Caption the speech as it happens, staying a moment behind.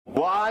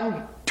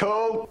1,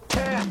 2,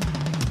 10.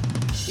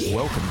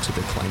 Welcome to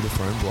the Claim to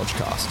Throne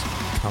Blogcast,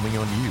 coming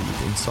on you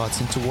with insights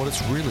into what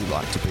it's really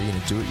like to be in a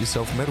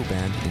do-it-yourself metal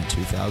band in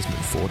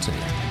 2014.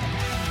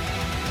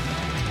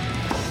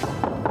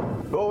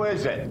 Who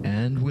is it?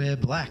 And we're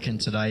back,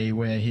 and today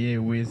we're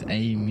here with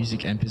a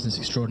music and business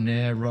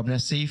extraordinaire, Rob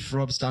Nassif.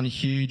 Rob's done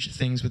huge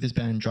things with his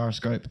band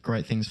Gyroscope,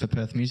 great things for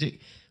Perth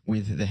music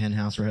with the Hen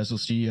House Rehearsal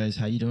Studios.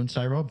 How you doing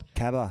today, Rob?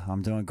 Cabba,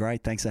 I'm doing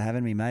great. Thanks for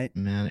having me, mate.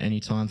 Man,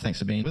 anytime. Thanks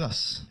for being with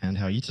us. And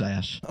how are you today,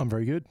 Ash? I'm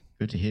very good.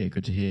 Good to hear,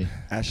 good to hear.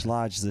 Ash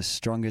Large, the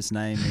strongest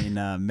name in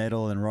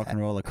metal and rock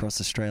and roll across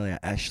Australia.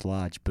 Ash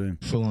Large, boom.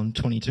 Full on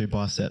 22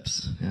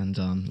 biceps and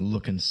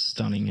looking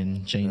stunning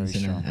in jeans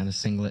and a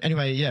singlet.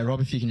 Anyway, yeah,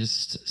 Rob, if you can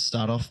just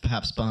start off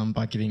perhaps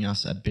by giving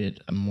us a bit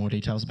more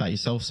details about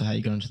yourself, so how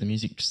you got into the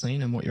music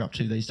scene and what you're up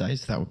to these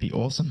days, that would be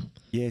awesome.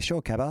 Yeah,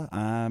 sure,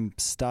 Cabba.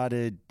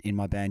 Started in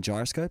my band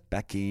Gyroscope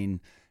back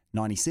in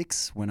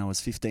 96 when I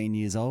was 15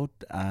 years old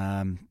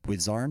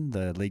with Zoran,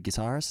 the lead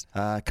guitarist.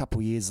 A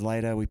couple years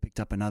later, we picked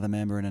up another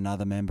member,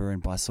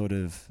 and by sort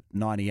of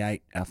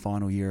 98, our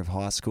final year of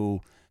high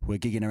school, we're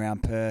gigging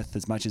around Perth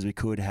as much as we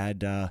could,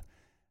 had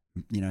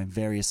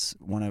various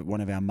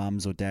one of our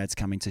mums or dads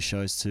coming to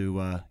shows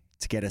to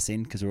get us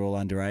in because we're all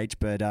underage.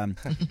 But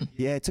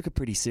yeah, it took it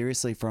pretty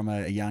seriously from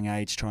a young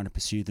age, trying to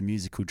pursue the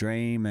musical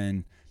dream,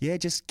 and yeah,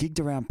 just gigged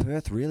around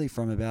Perth really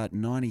from about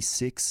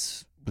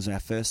 96 was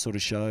our first sort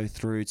of show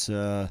through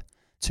to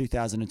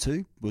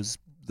 2002 was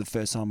the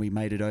first time we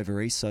made it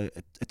over east. So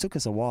it took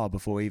us a while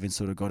before we even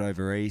sort of got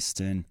over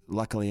east, and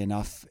luckily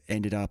enough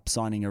ended up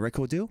signing a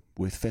record deal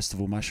with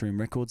Festival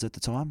Mushroom Records at the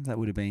time. That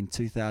would have been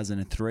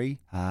 2003.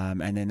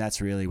 And then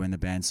that's really when the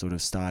band sort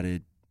of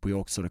started. We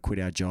all sort of quit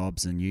our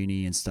jobs and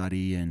uni and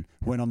study and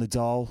went on the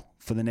dole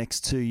for the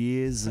next 2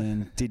 years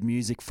and did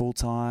music full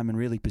time and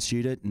really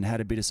pursued it and had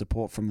a bit of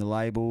support from the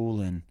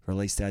label and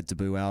released our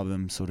debut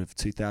album sort of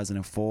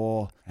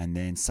 2004 and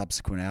then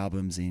subsequent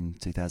albums in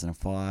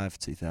 2005,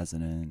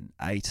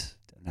 2008.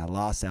 And our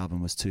last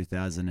album was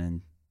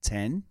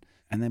 2010.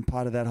 And then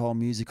part of that whole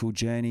musical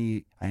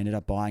journey, I ended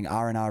up buying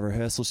R&R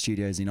Rehearsal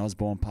Studios in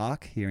Osborne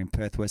Park here in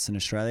Perth, Western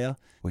Australia,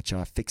 which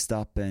I fixed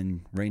up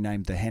and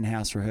renamed the Hen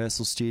House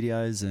Rehearsal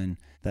Studios, and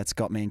that's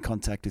got me in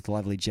contact with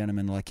lovely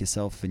gentlemen like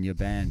yourself and your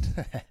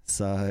band.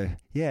 So,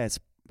 yeah, it's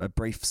a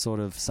brief sort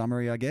of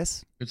summary, I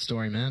guess. Good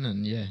story, man,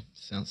 and yeah,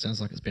 sounds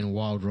like it's been a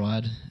wild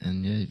ride,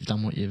 and yeah, you've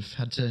done what you've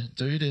had to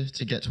do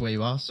to get to where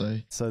you are.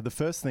 So the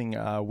first thing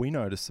we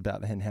noticed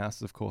about the Hen House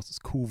is, of course, it's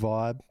cool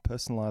vibe,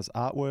 personalised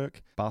artwork,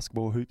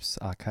 basketball hoops,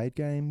 arcade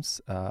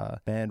games,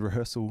 band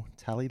rehearsal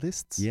tally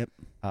lists. Yep.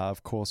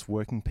 Of course,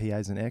 working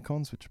PAs and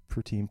aircons, which are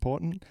pretty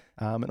important,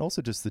 and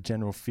also just the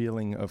general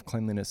feeling of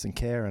cleanliness and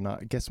care. And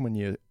I guess when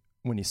you're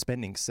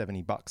spending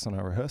 $70 on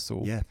a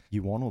rehearsal, yeah,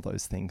 you want all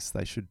those things.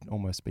 They should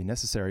almost be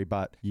necessary,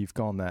 but you've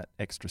gone that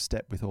extra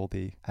step with all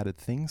the added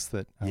things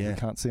that we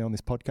can't see on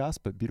this podcast,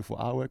 but beautiful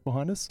artwork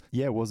behind us.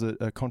 Yeah, was it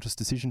a conscious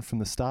decision from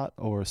the start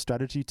or a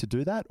strategy to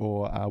do that,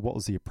 or what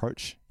was the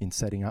approach in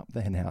setting up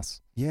the Hen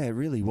House? Yeah, it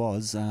really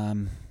was.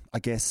 I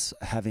guess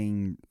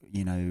having,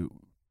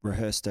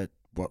 rehearsed at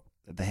what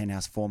the Hen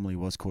House formerly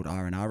was called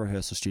R&R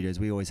Rehearsal Studios,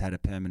 we always had a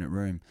permanent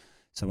room.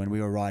 So when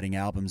we were writing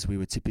albums, we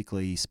were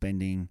typically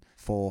spending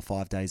 4 or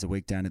 5 days a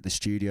week down at the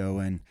studio.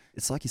 And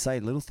it's like you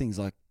say, little things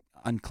like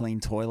unclean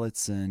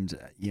toilets and,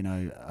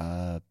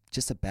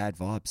 just the bad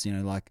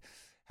vibes, like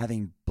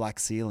having black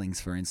ceilings,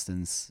 for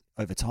instance,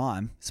 over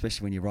time,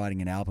 especially when you're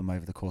writing an album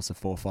over the course of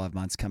 4 or 5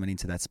 months, coming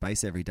into that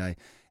space every day,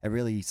 it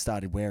really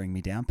started wearing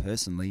me down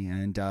personally.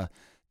 And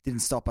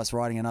didn't stop us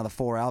writing another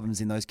 4 albums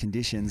in those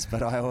conditions.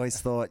 But I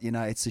always thought,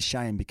 it's a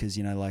shame because,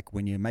 like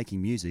when you're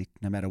making music,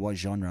 no matter what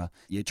genre,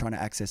 you're trying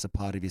to access a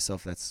part of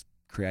yourself that's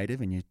creative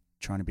and you're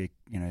trying to be,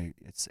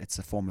 it's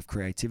a form of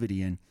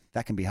creativity, and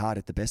that can be hard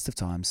at the best of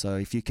times. So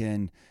if you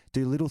can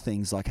do little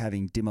things like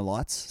having dimmer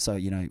lights. So,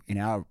 in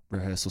our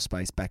rehearsal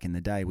space back in the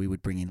day, we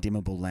would bring in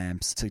dimmable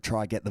lamps to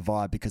try get the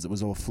vibe because it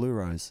was all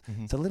fluoros.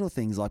 Mm-hmm. So little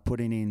things like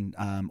putting in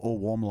all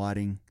warm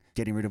lighting,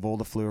 getting rid of all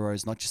the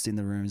fluoros, not just in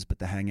the rooms, but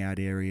the hangout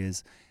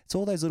areas. It's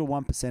all those little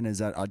 1%ers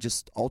that I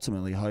just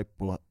ultimately hope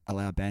will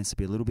allow bands to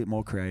be a little bit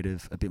more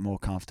creative, a bit more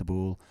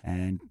comfortable,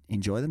 and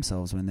enjoy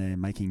themselves when they're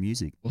making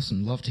music.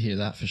 Awesome. Love to hear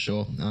that for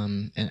sure.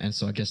 And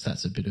so I guess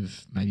that's a bit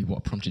of maybe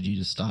what prompted you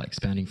to start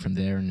expanding from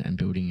there and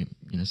building,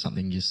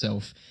 something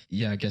yourself.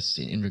 Yeah, I guess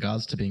in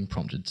regards to being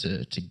prompted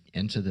to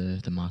enter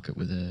the market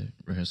with a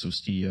rehearsal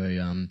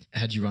studio,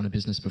 had you run a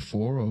business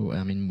before, or,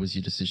 was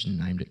your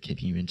decision aimed at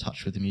keeping you in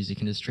touch with the music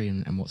industry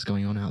and what's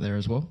going on out there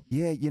as well?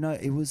 Yeah,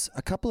 it was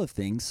a couple of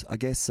things. I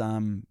guess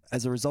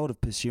as a result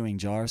of pursuing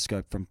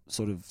Gyroscope from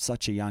sort of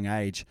such a young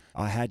age,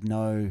 I had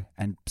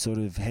and sort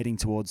of heading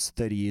towards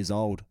 30 years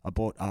old, I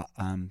bought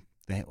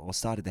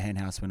started the Hen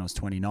House when I was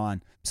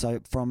 29. So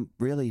from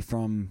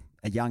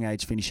a young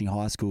age finishing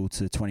high school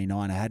to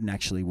 29, I hadn't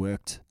actually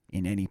worked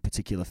in any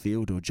particular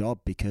field or job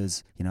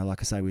because, you know, like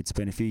I say, we'd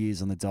spent a few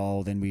years on the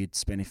dole, then we'd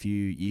spent a few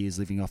years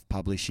living off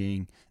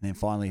publishing, and then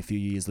finally a few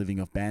years living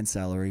off band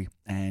salary.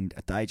 And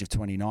at the age of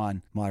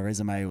 29, my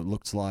resume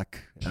looked like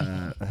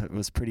it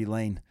was pretty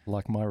lean.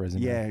 Like my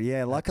resume.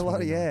 Yeah, like a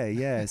lot of, 29.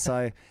 yeah.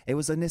 So it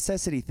was a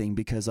necessity thing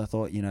because I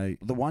thought, you know,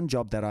 the one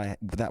job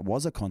that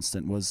was a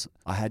constant was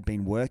I had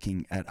been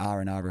working at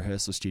R&R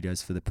rehearsal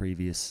studios for the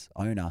previous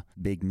owner,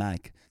 Big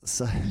Mac.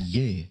 So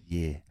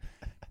yeah.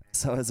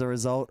 So as a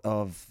result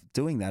of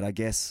doing that, I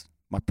guess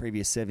my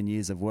previous 7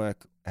 years of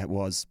work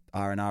was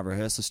R&R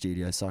rehearsal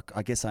studio. So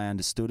I guess I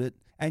understood it.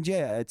 And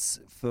yeah,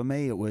 for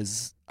me,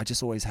 I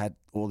just always had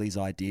all these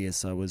ideas.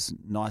 So it was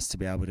nice to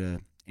be able to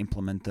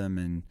implement them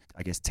and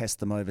I guess test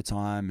them over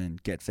time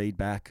and get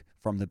feedback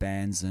from the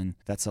bands. And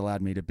that's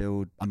allowed me to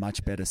build a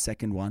much better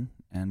second one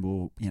and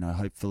will, you know,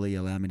 hopefully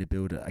allow me to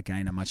build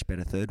again a much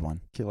better third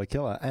one.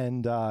 Killer.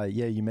 And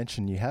you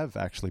mentioned you have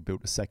actually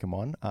built a second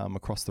one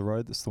across the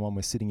road. That's the one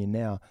we're sitting in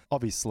now.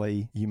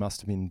 Obviously, you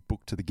must have been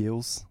booked to the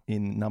gills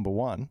in number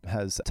one.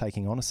 Has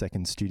taking on a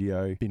second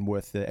studio been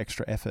worth the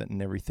extra effort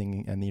and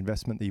everything and the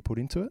investment that you put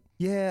into it?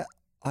 Yeah,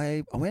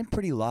 I went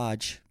pretty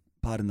large,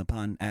 pardon the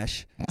pun,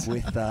 Ash,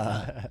 with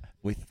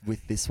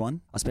this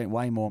one. I spent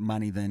way more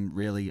money than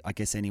really, I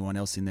guess, anyone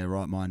else in their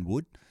right mind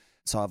would.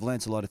 So I've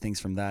learnt a lot of things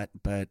from that.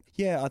 But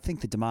yeah, I think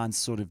the demand's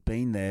sort of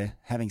been there.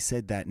 Having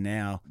said that,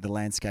 now the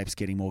landscape's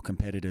getting more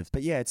competitive.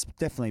 But yeah, it's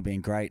definitely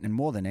been great. And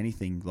more than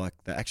anything, like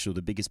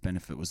the biggest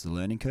benefit was the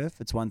learning curve.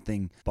 It's one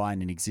thing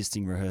buying an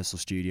existing rehearsal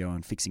studio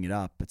and fixing it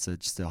up. It's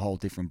just a whole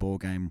different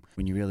ballgame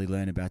when you really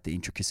learn about the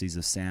intricacies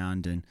of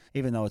sound. And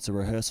even though it's a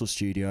rehearsal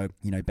studio,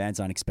 you know, bands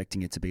aren't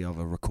expecting it to be of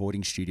a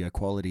recording studio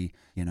quality.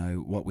 You know,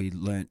 what we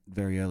learnt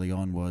very early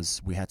on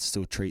was we had to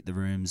still treat the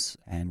rooms,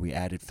 and we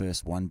added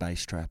first one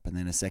bass trap and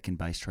then a second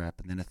bass trap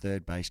and then a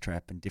third bass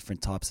trap and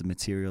different types of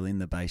material in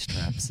the bass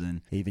traps.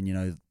 And even, you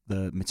know,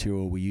 the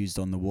material we used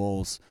on the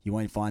walls, you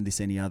won't find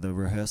this any other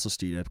rehearsal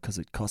studio because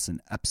it costs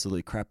an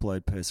absolute crap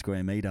load per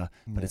square meter,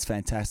 but it's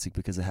fantastic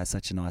because it has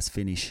such a nice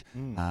finish.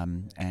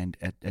 And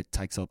it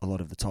takes up a lot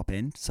of the top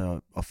end,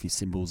 so off your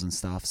cymbals and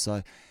stuff.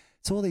 So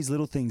it's all these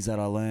little things that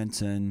I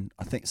learnt. And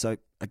I think, so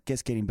I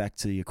guess getting back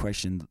to your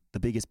question, the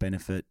biggest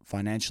benefit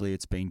financially,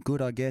 it's been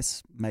good, I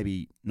guess.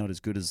 Maybe not as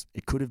good as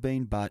it could have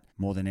been, but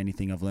more than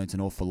anything, I've learnt an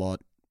awful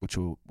lot, which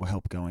will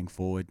help going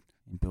forward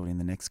in building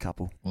the next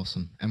couple.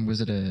 Awesome. And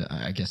was it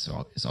I guess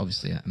it's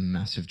obviously a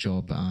massive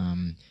job,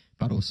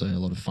 but also a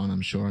lot of fun,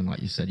 I'm sure. And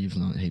like you said, you've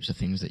learned heaps of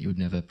things that you would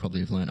never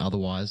probably have learned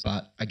otherwise.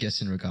 But I guess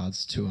in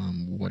regards to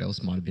what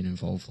else might have been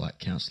involved, like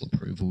council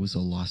approvals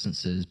or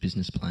licenses,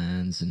 business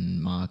plans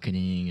and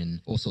marketing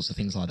and all sorts of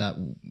things like that,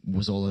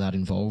 was all of that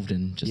involved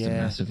and just a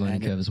massive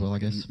learning curve as well, I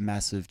guess?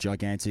 Massive,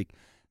 gigantic.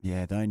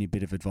 Yeah, the only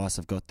bit of advice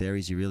I've got there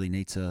is you really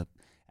need to,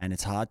 and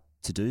it's hard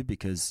to do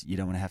because you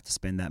don't want to have to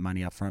spend that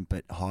money up front,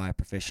 but hire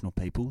professional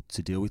people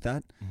to deal with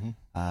that,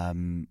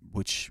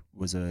 which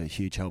was a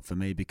huge help for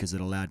me because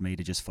it allowed me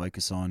to just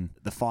focus on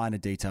the finer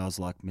details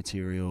like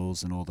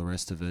materials and all the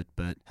rest of it.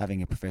 But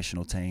having a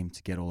professional team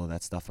to get all of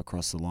that stuff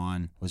across the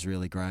line was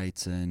really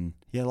great. And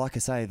yeah, like I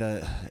say,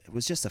 it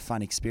was just a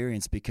fun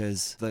experience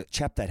because the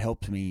chap that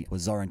helped me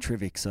was Zoran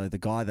Trivic. So the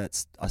guy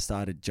that I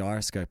started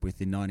Gyroscope with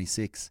in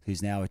 96,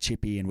 who's now a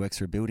chippy and works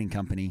for a building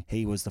company,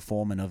 he was the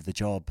foreman of the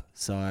job.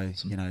 So,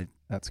 you know,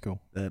 that's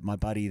cool. My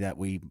buddy that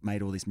we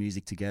made all this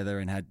music together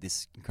and had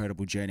this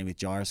incredible journey with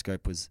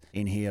Gyroscope was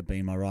in here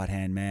being my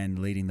right-hand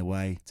man, leading the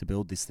way to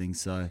build this thing.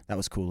 So that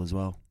was cool as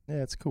well.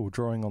 Yeah, it's cool.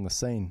 Drawing on the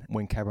scene.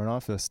 When Cabra and I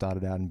first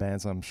started out in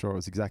bands, I'm sure it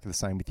was exactly the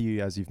same with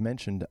you, as you've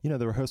mentioned. You know,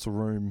 the rehearsal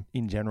room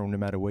in general, no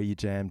matter where you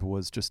jammed,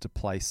 was just a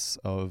place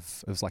it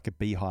was like a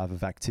beehive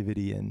of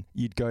activity. And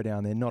you'd go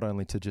down there not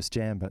only to just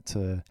jam, but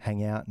to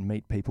hang out and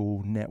meet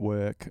people,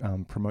 network,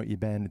 promote your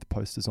band with the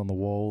posters on the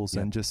walls.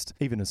 Yep. And just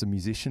even as a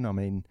musician, I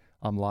mean,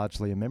 I'm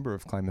largely a member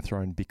of Claim the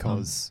Throne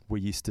because we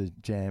used to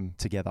jam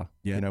together,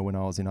 you know, when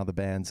I was in other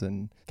bands,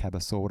 and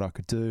Cabba saw what I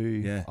could do.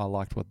 Yeah. I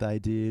liked what they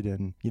did.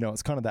 And, you know,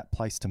 it's kind of that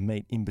place to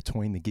meet in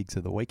between the gigs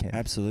of the weekend.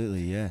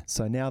 Absolutely, yeah.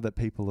 So now that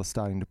people are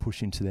starting to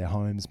push into their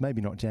homes,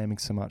 maybe not jamming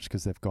so much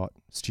because they've got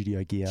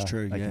studio gear,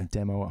 they can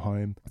demo at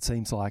home. It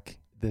seems like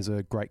there's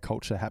a great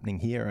culture happening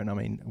here. And I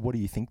mean, what do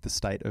you think the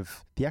state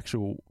of the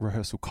actual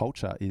rehearsal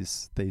culture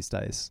is these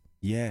days?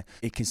 Yeah,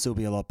 it can still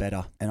be a lot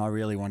better. And I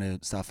really want to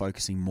start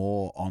focusing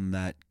more on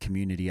that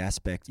community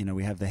aspect. You know,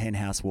 we have the Hen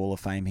House Wall of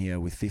Fame here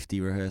with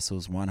 50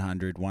 rehearsals,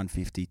 100,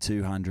 150,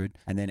 200.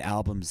 And then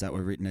albums that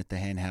were written at the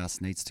Hen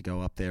House needs to go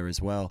up there as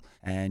well.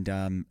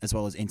 And as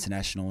well as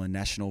international and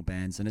national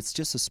bands. And it's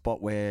just a spot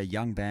where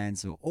young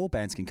bands or all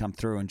bands can come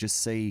through and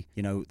just see,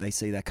 you know, they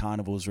see that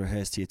Carnival's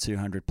rehearsed here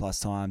 200 plus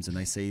times and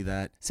they see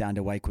that Sound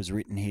Awake was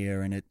written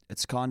here. And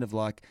it's kind of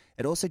like,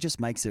 it also just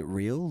makes it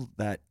real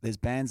that there's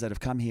bands that have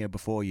come here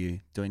before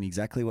you doing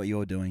exactly what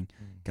you're doing,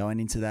 going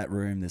into that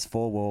room, there's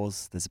 4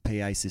 walls, there's a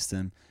PA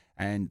system,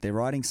 and they're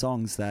writing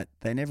songs that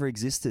they never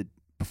existed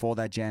before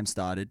that jam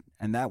started.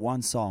 And that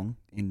one song,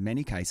 in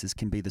many cases,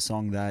 can be the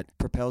song that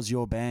propels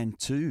your band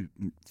to,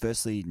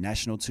 firstly,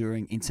 national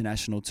touring,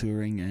 international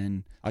touring.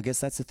 And I guess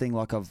that's the thing,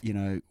 like I've,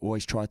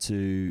 always tried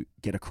to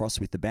get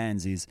across with the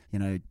bands is,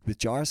 with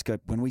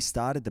Gyroscope, when we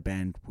started the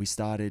band, we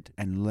started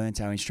and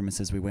learnt our instruments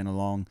as we went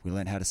along. We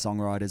learnt how to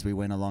songwrite as we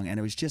went along. And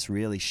it was just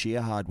really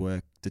sheer hard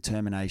work,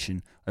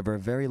 determination over a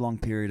very long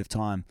period of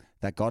time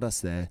that got us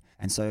there.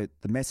 And so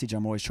the message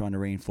I'm always trying to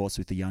reinforce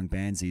with the young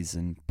bands is,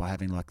 and by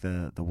having like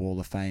the wall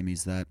of fame,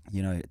 is that,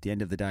 at the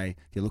end of the day,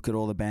 if you look at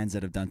all the bands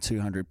that have done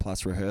 200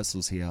 plus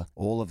rehearsals here,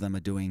 all of them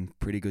are doing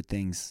pretty good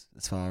things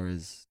as far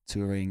as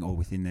touring or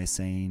within their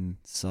scene.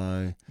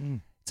 So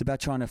it's about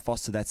trying to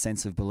foster that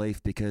sense of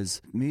belief,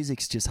 because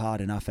music's just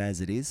hard enough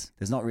as it is.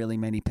 There's not really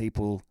many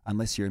people,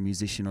 unless you're a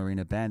musician or in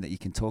a band, that you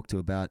can talk to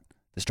about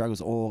the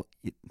struggles, or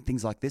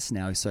things like this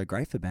now is so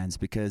great for bands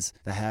because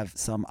they have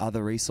some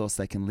other resource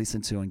they can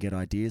listen to and get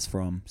ideas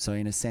from. So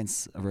in a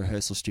sense, a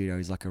rehearsal studio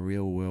is like a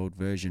real world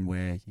version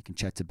where you can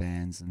chat to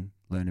bands and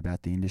learn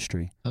about the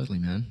industry. Totally,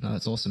 man. No,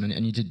 that's awesome.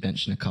 And you did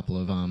mention a couple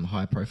of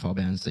high profile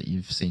bands that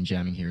you've seen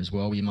jamming here as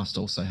well. You must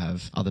also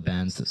have other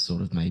bands that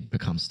sort of may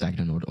become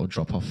stagnant or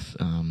drop off,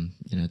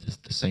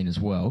 the scene as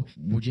well.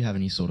 Would you have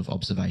any sort of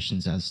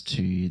observations as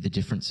to the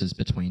differences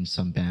between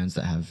some bands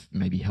that have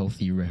maybe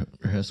healthy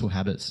rehearsal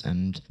habits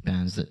and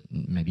bands that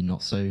maybe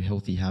not so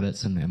healthy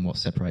habits, and what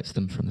separates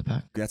them from the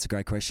pack? That's a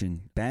great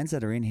question. Bands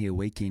that are in here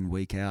week in,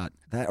 week out,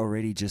 that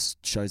already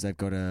just shows they've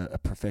got a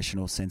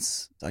professional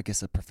sense, I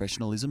guess a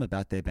professionalism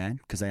about their band,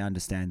 because they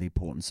understand the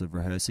importance of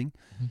rehearsing.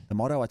 Mm-hmm. The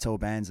motto I tell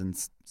bands, and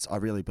I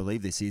really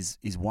believe this, is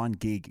one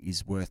gig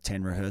is worth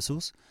 10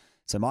 rehearsals.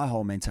 So my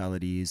whole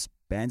mentality is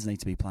bands need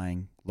to be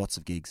playing lots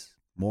of gigs.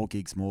 More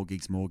gigs, more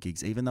gigs, more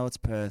gigs. Even though it's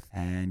Perth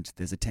and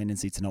there's a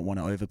tendency to not want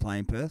to overplay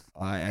in Perth,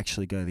 I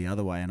actually go the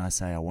other way and I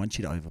say, I want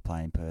you to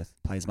overplay in Perth.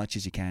 Play as much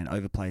as you can,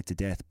 overplay it to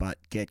death, but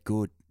get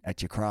good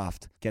at your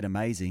craft, get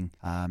amazing.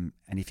 And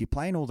if you're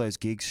playing all those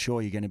gigs,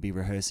 sure, you're going to be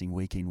rehearsing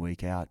week in,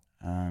 week out.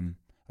 I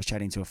was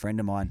chatting to a friend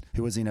of mine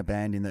who was in a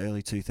band in the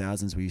early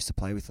 2000s we used to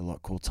play with a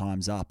lot called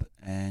Time's Up,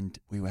 and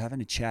we were having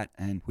a chat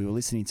and we were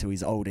listening to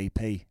his old EP,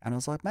 and I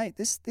was like, mate,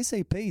 this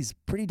EP is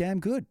pretty damn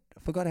good. I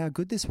forgot how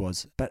good this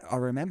was. But I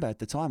remember at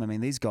the time,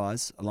 these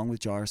guys, along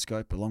with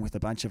Gyroscope, along with a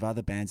bunch of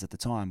other bands at the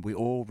time, we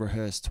all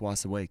rehearsed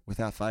twice a week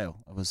without fail.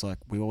 It was like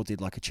we all did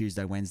like a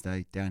Tuesday,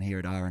 Wednesday down here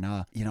at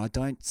R&R. I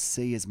don't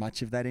see as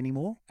much of that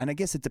anymore. And I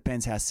guess it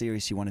depends how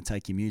serious you want to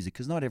take your music,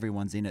 because not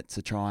everyone's in it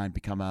to try and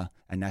become a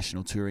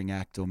national touring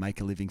act or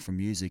make a living from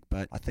music.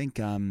 But I think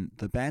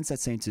the bands that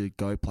seem to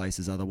go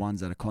places are the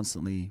ones that are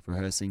constantly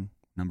rehearsing,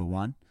 number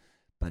one.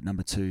 But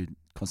number two,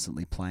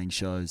 constantly playing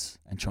shows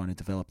and trying to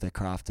develop their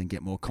craft and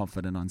get more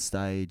confident on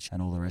stage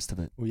and all the rest of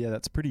it. Well, yeah,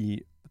 that's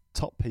pretty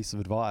top piece of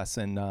advice,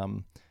 and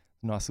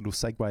nice little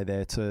segue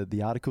there to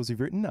the articles you've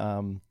written.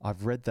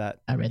 I've read that.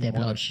 I read their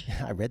blog.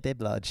 I read their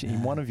blog.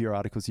 In one of your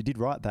articles, you did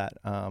write that.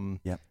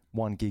 Yep.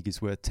 One gig is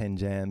worth 10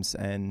 jams,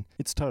 and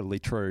it's totally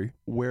true.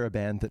 We're a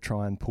band that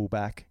try and pull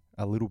back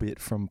a little bit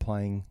from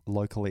playing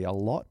locally a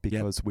lot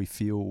because we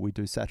feel we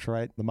do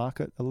saturate the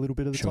market a little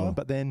bit of the time,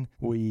 but then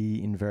we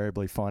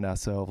invariably find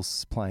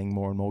ourselves playing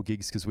more and more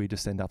gigs because we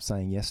just end up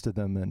saying yes to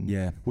them,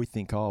 and we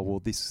think, oh,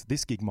 well,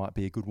 this gig might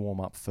be a good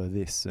warm-up for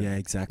this, and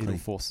exactly, it'll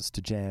force us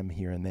to jam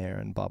here and there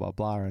and blah, blah,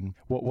 blah. And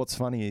what's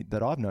funny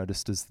that I've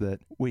noticed is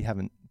that we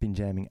haven't been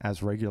jamming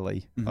as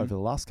regularly over the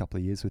last couple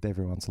of years, with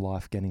everyone's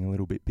life getting a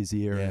little bit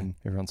busier and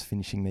everyone's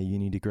finishing their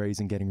uni degrees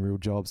and getting real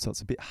jobs, so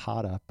it's a bit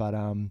harder. But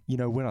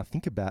when I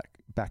think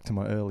back to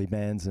my early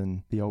bands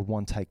and the old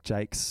one take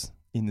Jakes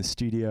in the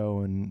studio,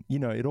 and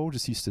it all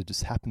just used to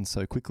just happen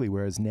so quickly,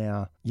 whereas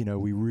now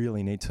we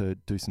really need to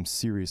do some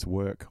serious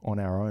work on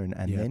our own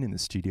and then in the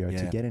studio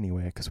to get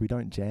anywhere, because we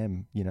don't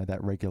jam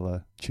that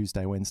regular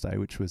Tuesday, Wednesday,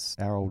 which was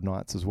our old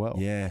nights as well.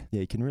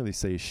 You can really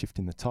see a shift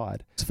in the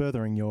tide. It's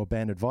furthering your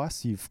band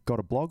advice. You've got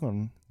a blog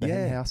on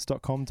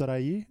henhouse.com.au.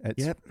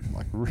 It's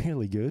like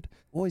really good.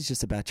 Always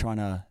just about trying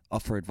to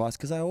offer advice,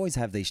 because I always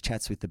have these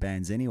chats with the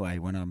bands anyway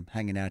when I'm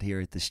hanging out here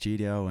at the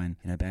studio, and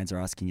bands are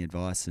asking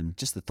advice, and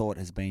just the thought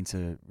has been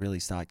to really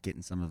start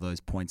getting some of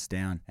those points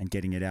down and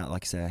getting it out,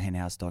 like I say,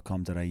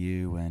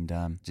 henhouse.com.au,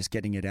 and just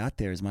getting it out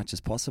there as much as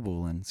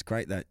possible. And it's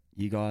great that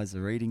you guys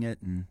are reading it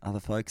and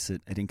other folks.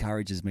 It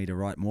encourages me to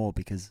write more,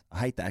 because I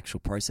hate the actual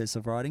process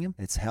of writing them.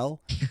 It's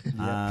hell.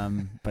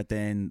 But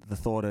then the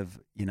thought of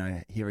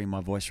hearing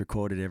my voice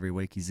recorded every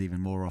week is even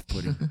more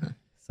off-putting.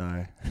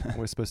 So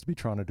we're supposed to be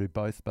trying to do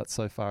both, but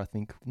so far I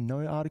think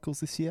no articles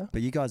this year.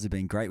 But you guys have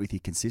been great with your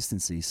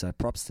consistency, so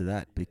props to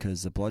that,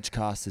 because the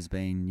Blodgecast has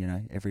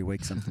been, every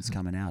week something's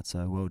coming out,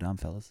 so well done,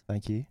 fellas.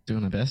 Thank you.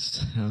 Doing our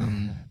best.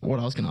 What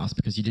I was going to ask,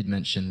 because you did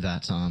mention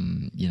that,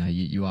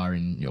 you are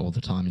in all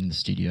the time in the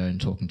studio and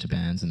talking to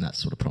bands, and that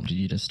sort of prompted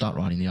you to start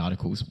writing the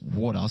articles.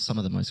 What are some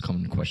of the most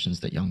common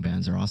questions that young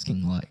bands are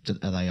asking? Like,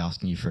 are they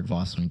asking you for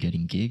advice on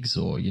getting gigs,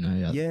 or, are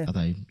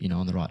they,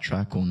 on the right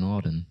track or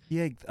not? And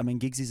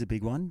gigs is a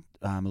big one.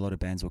 fun. A lot of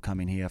bands will come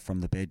in here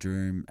from the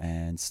bedroom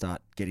and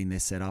start getting their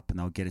set up, and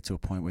they'll get it to a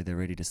point where they're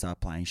ready to start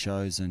playing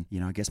shows. And,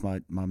 I guess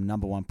my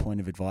number one point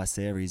of advice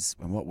there is,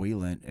 and what we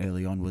learned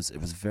early on was, it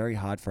was very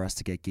hard for us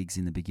to get gigs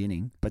in the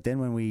beginning. But then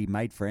when we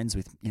made friends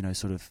with,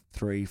 sort of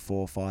 3,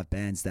 4, 5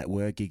 bands that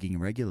were gigging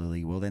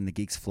regularly, well, then the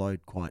gigs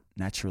flowed quite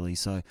naturally.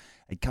 So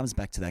it comes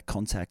back to that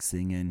contacts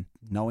thing and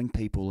knowing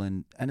people,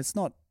 and it's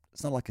not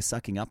like a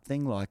sucking up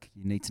thing, like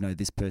you need to know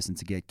this person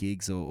to get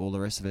gigs or all the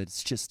rest of it.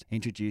 It's just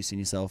introducing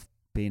yourself,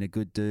 being a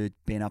good dude,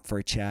 being up for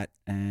a chat,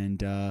 and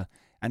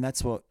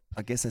that's what,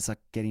 I guess that's like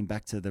getting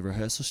back to the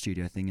rehearsal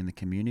studio thing and the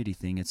community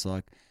thing. It's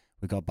like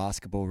we got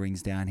basketball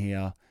rings down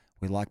here.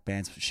 We like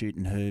bands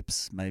shooting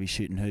hoops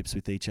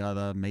with each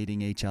other,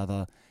 meeting each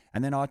other.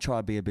 And then I try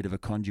to be a bit of a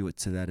conduit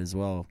to that as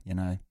well.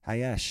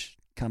 Hey Ash,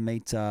 come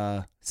meet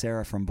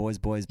Sarah from Boys.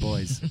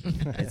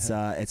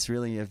 It's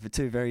really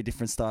two very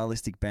different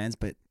stylistic bands,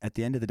 but at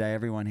the end of the day,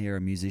 everyone here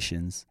are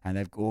musicians, and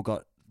they've all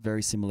got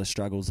very similar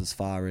struggles as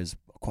far as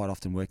quite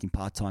often working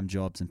part-time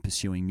jobs and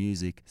pursuing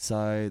music.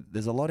 So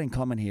there's a lot in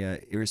common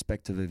here,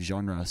 irrespective of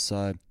genre.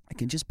 So it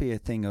can just be a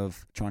thing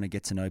of trying to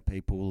get to know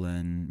people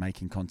and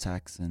making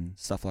contacts and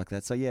stuff like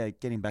that. So yeah,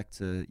 getting back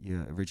to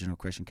your original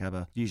question,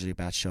 Cabba, usually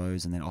about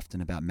shows and then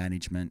often about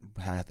management,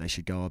 how they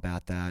should go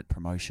about that,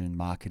 promotion,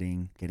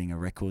 marketing, getting a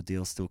record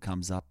deal still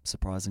comes up,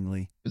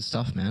 surprisingly. Good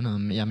stuff, man.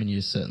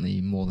 You're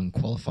certainly more than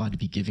qualified to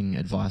be giving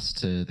advice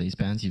to these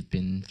bands. You've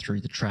been through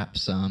the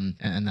traps, and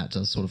that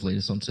does sort of lead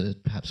us on to,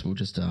 perhaps we'll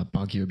just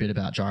bug you a bit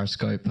about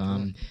Gyroscope.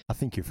 I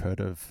think you've heard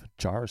of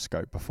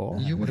Gyroscope before.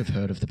 You would have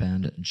heard of the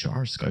band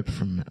Gyroscope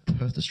from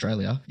Perth,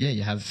 Australia. Yeah,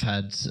 you have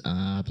had,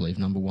 I believe,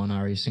 number one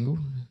ARIA single.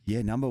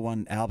 Yeah, number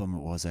one album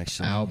it was,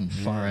 actually.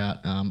 Far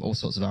out. All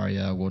sorts of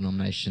ARIA award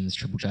nominations,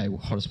 Triple J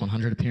Hottest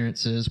 100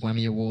 appearances,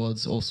 Whammy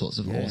Awards, all sorts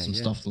of awesome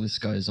stuff. The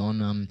list goes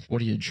on. What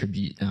do you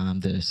attribute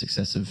the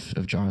success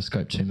of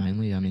Gyroscope to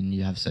mainly?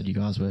 You have said you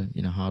guys were,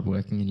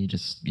 hardworking and you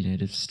just,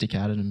 to stick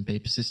at it and be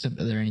persistent.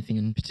 Are there anything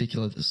in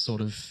particular that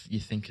sort of you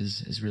think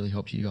has really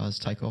helped you guys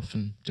take off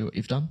and do what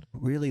you've done?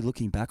 Really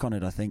looking back on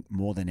it, I think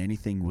more than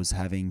anything was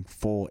having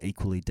 4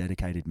 equally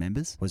dedicated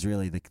members was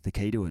really the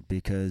key to it,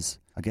 because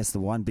I guess the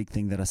one big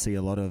thing that I see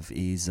a lot of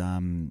is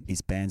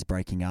bands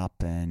breaking up,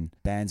 and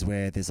bands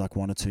where there's like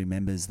 1 or 2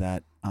 members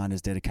that aren't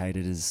as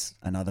dedicated as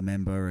another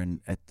member,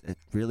 and it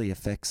really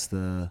affects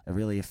the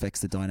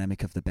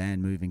dynamic of the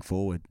band moving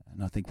forward.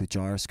 And I think with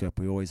Gyroscope,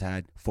 we always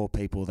had 4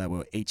 people that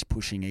were each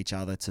pushing each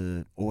other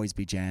to always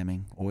be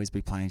jamming, always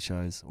be playing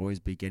shows, always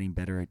be getting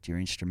better at your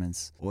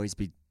instruments, always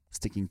be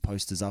sticking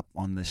posters up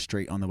on the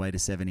street on the way to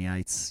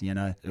 78s.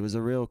 It was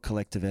a real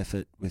collective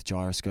effort with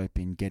Gyroscope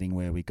in getting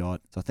where we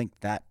got. So I think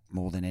that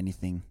more than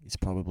anything is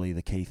probably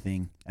the key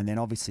thing. And then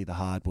obviously the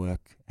hard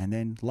work, and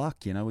then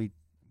luck.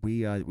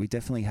 We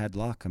definitely had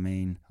luck.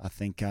 I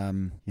think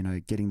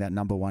getting that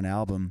number one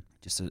album,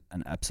 just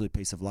an absolute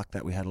piece of luck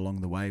that we had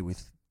along the way.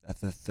 With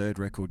the third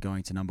record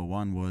going to number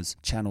one was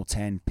Channel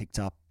 10 picked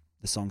up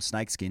the song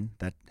Snakeskin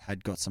that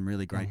had got some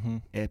really great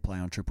airplay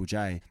on Triple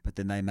J, but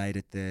then they made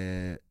it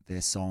their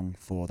song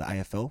for the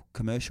AFL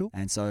commercial.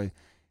 And so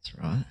that's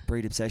right,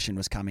 Breed Obsession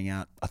was coming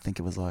out, I think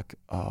it was like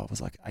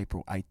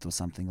April 8th or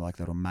something like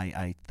that, or May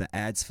 8th. The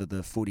ads for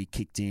the footy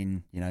kicked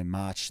in,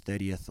 March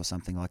 30th or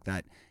something like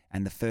that.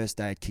 And the first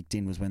day it kicked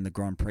in was when the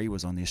Grand Prix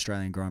was on, the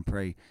Australian Grand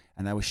Prix,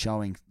 and they were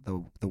showing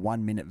the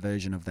 1 minute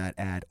version of that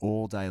ad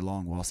all day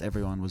long whilst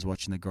everyone was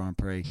watching the Grand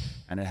Prix,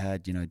 and it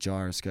had,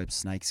 Gyroscope,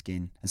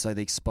 Snakeskin. And so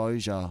the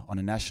exposure on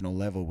a national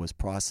level was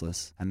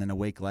priceless. And then a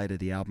week later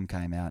the album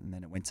came out, and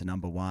then it went to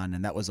number one,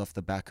 and that was off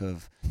the back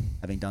of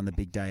having done the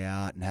big day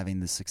out and having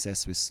the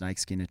success with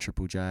Snakeskin at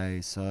Triple J.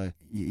 So,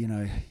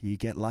 you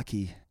get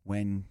lucky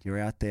when you're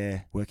out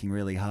there working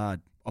really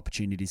hard.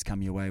 Opportunities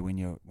come your way when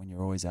you're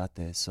always out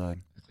there. So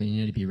you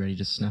need to be ready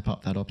to snap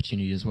up that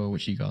opportunity as well,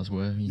 which you guys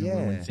were.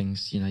 When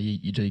things,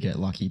 you do get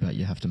lucky, but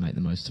you have to make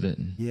the most of it.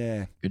 And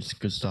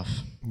good stuff.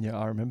 Yeah,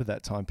 I remember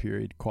that time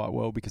period quite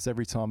well, because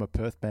every time a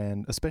Perth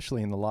band,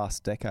 especially in the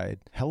last decade,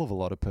 hell of a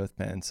lot of Perth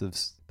bands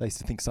they used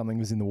to think something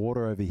was in the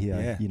water over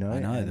here. I know,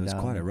 and, there was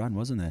quite a run,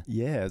 wasn't there?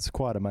 Yeah, it's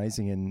quite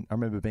amazing. And I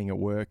remember being at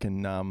work,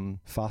 and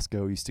Fast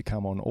Girl used to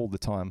come on all the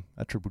time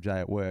at Triple J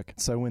at work.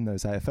 So when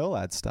those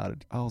AFL ads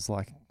started, I was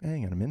like,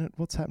 hang on a minute,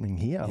 what's happening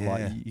here? Yeah.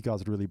 Like, you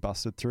guys had really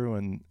busted through,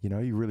 and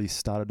you really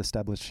started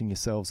establishing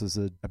yourselves as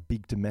a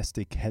big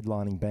domestic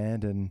headlining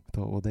band. And I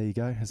thought, well, there you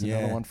go, there's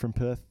another one from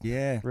Perth,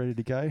 ready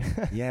to go.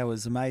 Yeah, it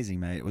was amazing,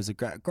 mate. It was a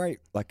great,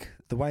 like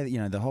the way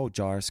that the whole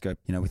Gyroscope,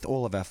 with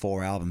all of our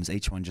 4 albums,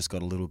 each one just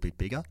got a little bit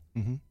bigger.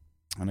 Mm-hmm.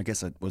 And I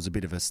guess it was a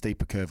bit of a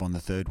steeper curve on the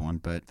third one,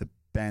 but the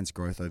band's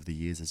growth over the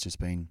years has just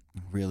been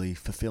really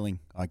fulfilling,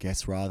 I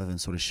guess, rather than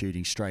sort of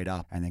shooting straight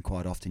up. And then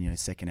quite often,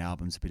 second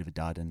album's a bit of a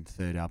dud, and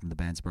third album the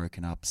band's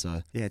broken up.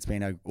 So yeah, it's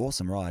been an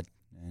awesome ride.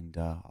 And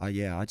I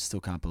just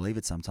still can't believe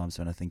it sometimes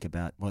when I think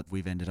about what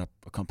we've ended up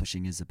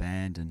accomplishing as a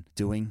band and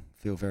doing.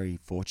 Feel very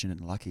fortunate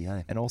and lucky,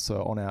 hey? And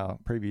also on our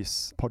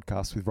previous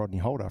podcast with Rodney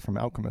Holder from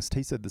Alchemist,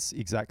 he said this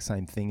exact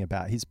same thing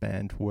about his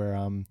band, where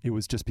it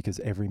was just because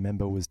every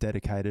member was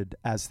dedicated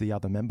as the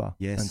other member.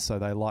 Yes. And so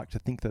they like to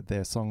think that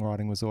their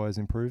songwriting was always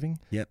improving.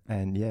 Yep.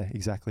 And yeah,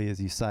 exactly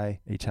as you say,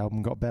 each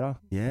album got better.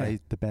 Yeah.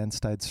 The band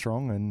stayed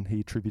strong, and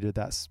he attributed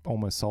that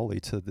almost solely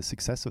to the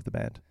success of the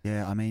band.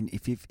 Yeah, I mean,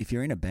 if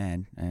you're in a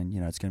band, and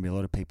it's going to be a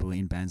lot of people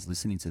in bands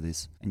listening to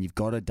this, and you've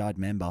got a dud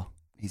member,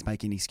 he's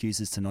making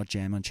excuses to not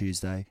jam on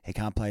Tuesday, he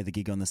can't play the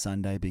gig on the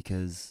Sunday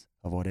because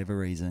of whatever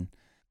reason,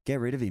 get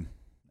rid of him.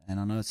 And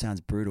I know it sounds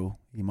brutal.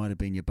 He might have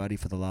been your buddy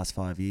for the last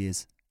 5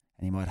 years,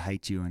 and he might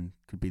hate you and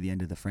could be the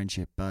end of the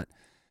friendship. But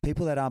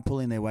people that aren't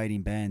pulling their weight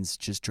in bands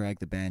just drag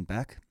the band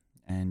back.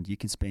 And you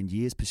can spend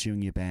years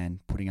pursuing your band,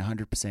 putting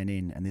 100%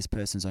 in, and this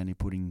person's only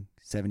putting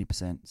 70%,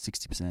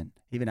 60%,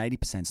 even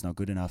 80% is not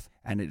good enough,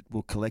 and it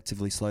will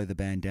collectively slow the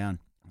band down.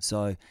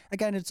 So,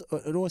 again, it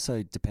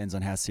also depends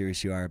on how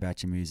serious you are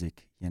about your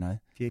music, If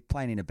you're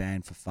playing in a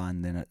band for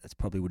fun, then it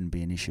probably wouldn't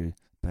be an issue.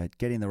 But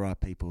getting the right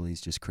people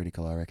is just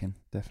critical, I reckon.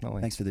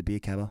 Definitely. Thanks for the beer,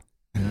 Cabba.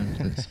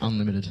 It's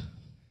unlimited.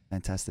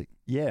 Fantastic.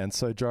 Yeah, and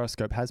so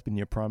Gyroscope has been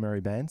your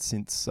primary band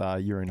since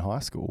you were in high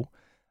school.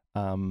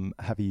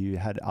 Have you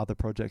had other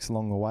projects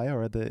along the way,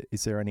 or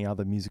is there any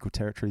other musical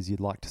territories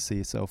you'd like to see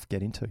yourself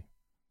get into?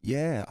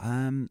 Yeah,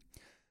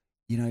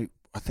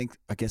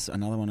 I guess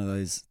another one of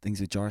those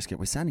things with Gyroscope,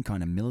 we're sounding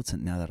kind of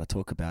militant now that I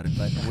talk about it,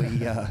 but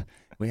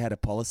we had a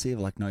policy of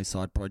like no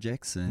side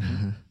projects,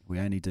 and we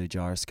only do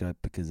Gyroscope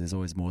because there's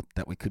always more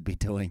that we could be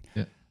doing.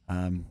 Yeah.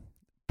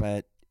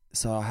 But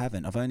so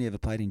I've only ever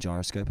played in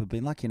Gyroscope. I've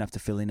been lucky enough to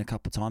fill in a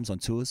couple of times on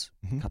tours.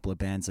 A couple of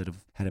bands that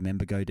have had a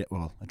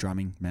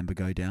drumming member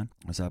go down,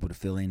 I was able to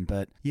fill in.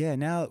 But yeah,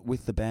 now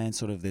with the band,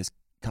 sort of there's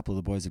a couple of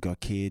the boys have got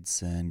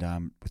kids, and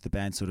with the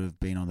band sort of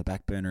being on the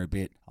back burner a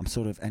bit,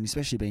 and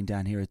especially being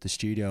down here at the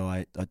studio,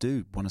 I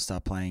do want to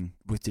start playing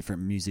with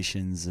different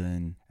musicians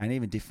and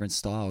even different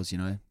styles,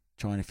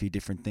 trying a few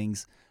different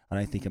things. I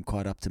don't think I'm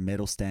quite up to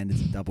metal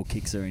standards and double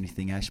kicks or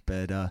anything, Ash,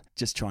 but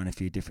just trying a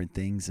few different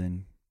things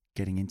and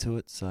getting into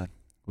it, so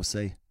we'll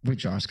see. With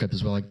Gyroscope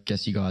as well, I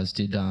guess you guys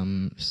did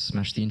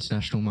smash the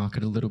international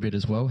market a little bit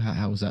as well.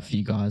 How was that for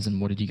you guys, and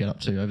what did you get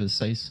up to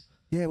overseas?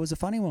 Yeah, it was a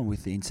funny one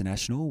with the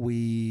international.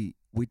 We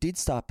did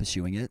start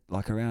pursuing it,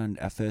 like around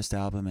our first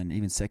album and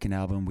even second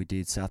album. We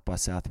did South by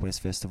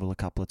Southwest Festival a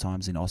couple of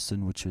times in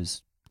Austin, which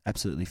was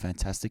absolutely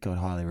fantastic. I'd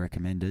highly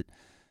recommend it.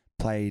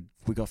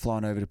 We got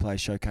flown over to play a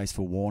showcase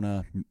for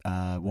Warner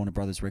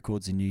Brothers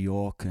Records in New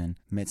York, and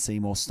met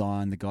Seymour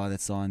Stein, the guy that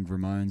signed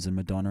Ramones and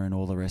Madonna and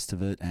all the rest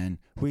of it. And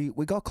we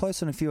got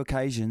close on a few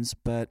occasions,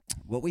 but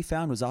what we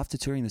found was after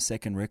touring the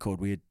second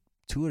record, we had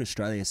toured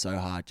Australia so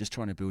hard, just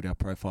trying to build our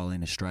profile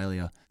in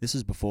Australia. This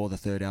was before the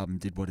third album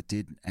did what it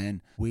did,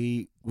 and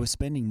we were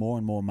spending more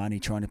and more money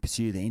trying to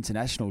pursue the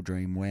international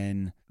dream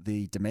when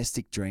the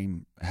domestic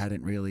dream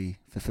hadn't really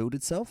fulfilled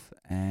itself,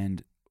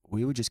 and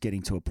we were just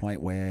getting to a point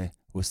where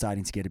we're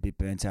starting to get a bit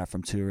burnt out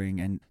from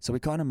touring. And so we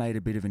kind of made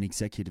a bit of an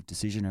executive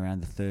decision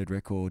around the third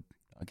record,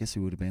 I guess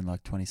it would have been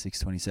like 26,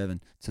 27,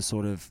 to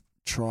sort of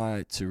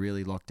try to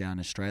really lock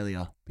down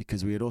Australia,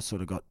 because we had all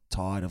sort of got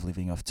tired of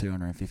living off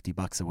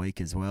 $250 a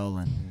week as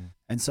well.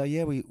 And so,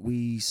 yeah,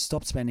 we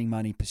stopped spending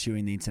money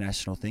pursuing the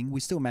international thing. We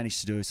still managed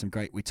to do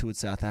we toured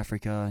South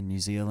Africa, New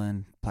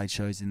Zealand, played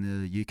shows in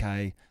the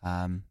UK.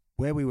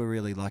 Where we were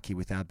really lucky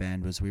with our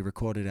band was we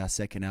recorded our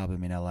second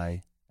album in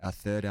LA, our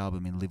third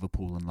album in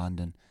Liverpool and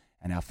London,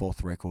 and our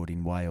fourth record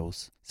in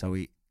Wales. So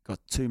we got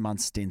 2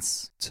 month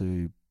stints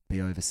to be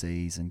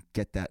overseas and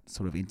get that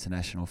sort of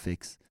international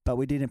fix. But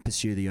we didn't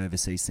pursue the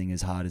overseas thing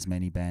as hard as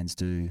many bands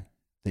do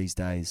these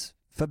days.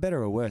 For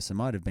better or worse, it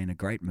might have been a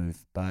great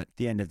move, but at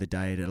the end of the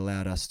day, it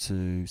allowed us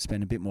to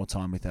spend a bit more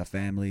time with our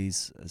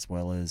families, as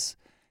well as,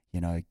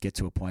 get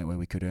to a point where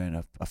we could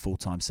earn a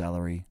full-time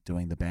salary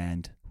doing the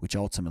band, which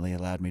ultimately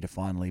allowed me to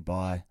finally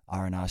buy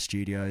R&R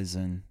Studios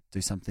and do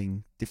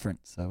something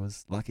different. So I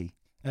was lucky.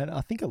 And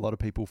I think a lot of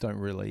people don't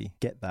really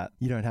get that.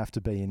 You don't have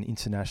to be an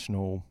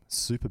international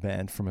super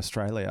band from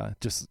Australia.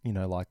 Just,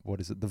 like, what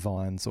is it, the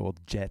Vines or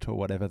Jet or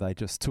whatever, they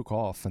just took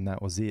off and that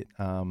was it.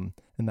 And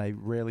they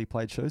rarely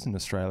played shows in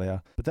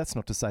Australia. But that's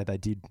not to say they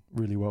did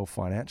really well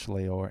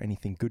financially or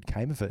anything good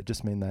came of it. It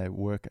just mean they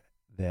work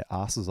their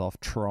asses off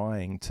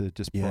trying to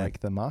just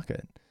break the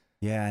market.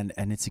 Yeah,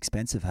 and it's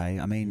expensive, hey?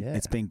 I mean,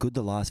 It's been good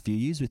the last few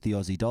years with the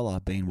Aussie dollar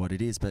being what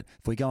it is, but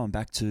if we're going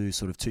back to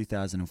sort of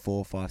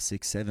 2004, 5,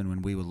 6, 7,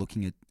 when we were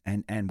looking at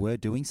and were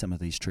doing some of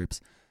these trips,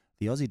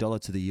 the Aussie dollar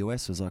to the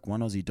US was like, one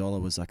Aussie dollar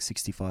was like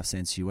 65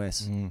 cents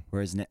US,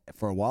 whereas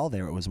for a while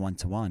there it was 1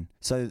 to 1.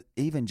 So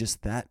even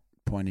just that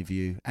point of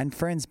view, and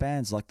friends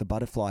bands like the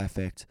Butterfly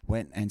Effect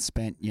went and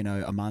spent,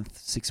 a month,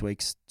 6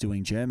 weeks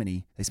doing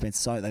Germany.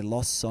 They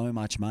lost so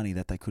much money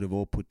that they could have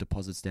all put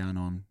deposits down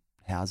on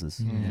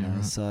houses.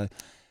 So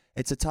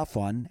it's a tough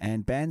one,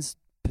 and bands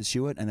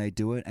pursue it and they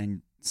do it,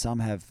 and some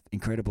have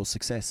incredible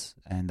success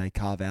and they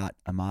carve out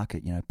a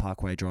market.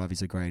 Parkway Drive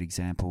is a great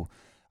example.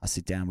 I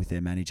sit down with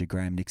their manager,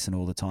 Graham Nixon,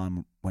 all the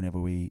time whenever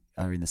we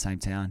are in the same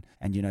town.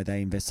 And,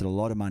 they invested a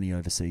lot of money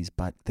overseas,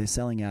 but they're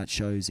selling out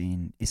shows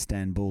in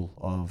Istanbul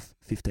of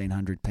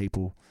 1,500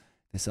 people.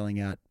 They're selling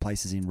out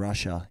places in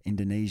Russia,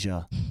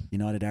 Indonesia,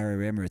 United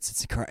Arab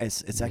Emirates.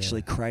 It's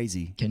actually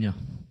crazy.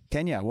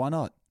 Kenya, why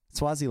not?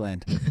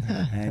 Swaziland.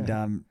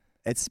 And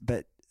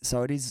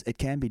so it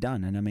can be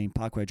done. And I mean,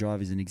 Parkway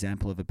Drive is an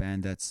example of a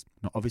band that's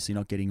obviously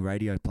not getting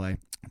radio play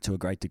to a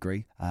great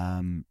degree,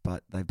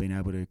 but they've been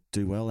able to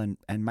do well and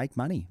make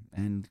money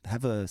and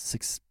have a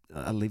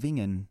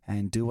living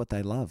and do what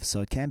they love.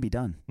 So it can be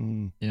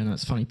done. Yeah, no,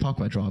 it's funny.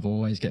 Parkway Drive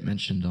always get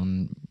mentioned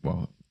on,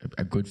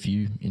 a good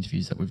few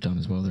interviews that we've done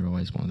as well. They're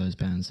always one of those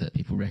bands that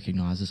people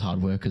recognise as hard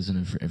workers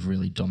and have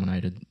really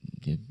dominated,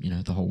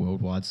 the whole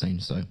worldwide scene.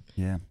 So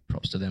yeah,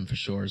 props to them for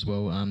sure as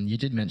well. You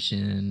did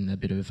mention a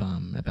bit of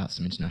about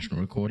some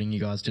international recording you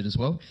guys did as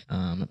well.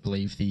 I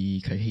believe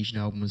the Cohesion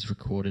album was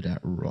recorded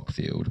at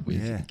Rockfield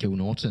with Gil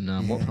Norton.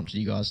 What prompted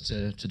you guys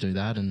to do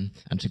that and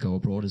to go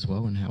abroad as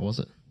well, and how was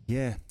it?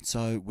 Yeah,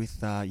 so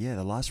with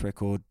the last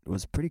record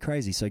was pretty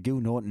crazy. So Gil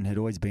Norton had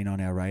always been on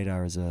our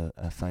radar as a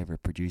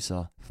favourite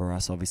producer for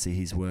us. Obviously,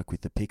 his work with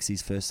the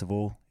Pixies, first of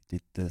all,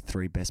 did the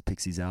 3 best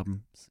Pixies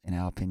albums in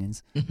our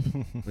opinions,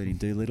 including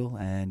Doolittle,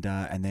 and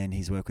then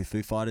his work with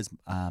Foo Fighters.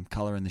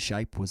 Colour and the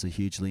Shape was a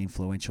hugely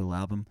influential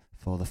album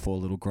for the 4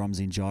 Little Groms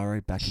in Gyro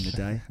back in the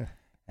day,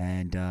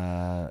 and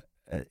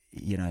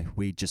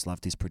we just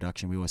loved his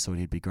production. We always thought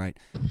he'd be great.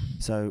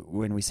 So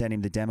when we sent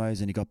him the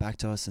demos and he got back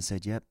to us and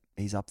said, yep,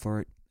 he's up for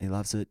it, he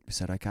loves it, we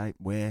said, okay,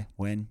 where,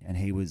 when? And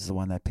he was the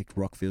one that picked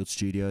Rockfield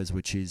Studios,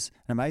 which is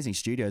an amazing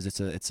studios.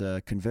 It's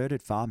a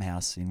converted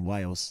farmhouse in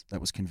Wales that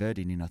was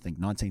converted in, I think,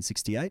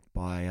 1968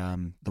 by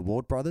the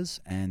Ward brothers,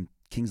 and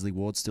Kingsley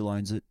Ward still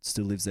owns it,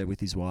 still lives there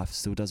with his wife,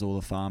 still does all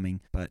the farming,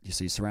 but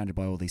you're surrounded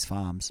by all these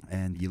farms,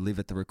 and you live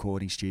at the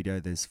recording studio.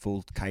 There's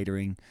full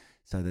catering.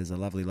 So there's a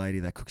lovely lady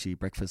that cooks you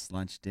breakfast,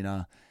 lunch,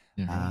 dinner.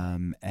 Yeah.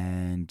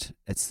 And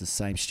it's the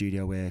same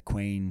studio where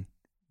Queen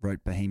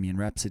wrote Bohemian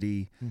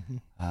Rhapsody.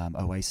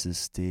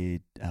 Oasis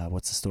did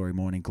What's the Story,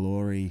 Morning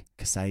Glory.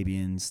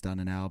 Kasabian's done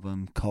an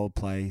album.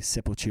 Coldplay,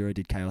 Sepultura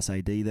did Chaos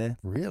AD there.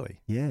 Really?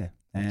 Yeah.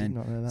 I did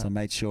not know that. So I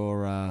made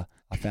sure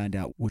I found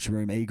out which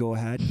room Igor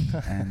had,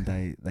 and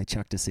they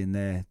chucked us in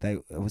there.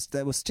 There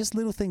was just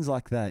little things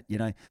like that.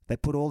 They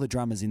put all the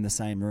drummers in the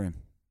same room.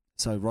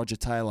 So Roger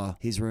Taylor,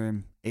 his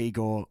room,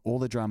 Igor, all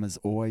the drummers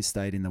always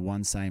stayed in the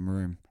one same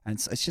room. And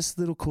it's just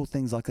little cool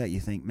things like that. You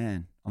think,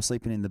 man, I'm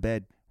sleeping in the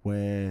bed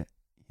where,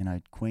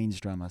 Queen's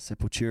drummer,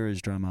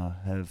 Sepultura's drummer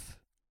have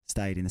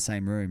stayed in the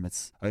same room.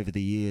 It's over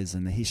the years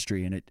and the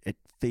history, and it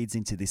feeds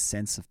into this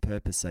sense of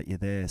purpose that you're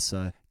there.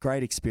 So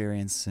great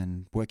experience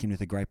and working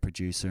with a great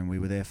producer. And we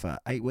were there for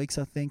 8 weeks,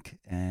 I think.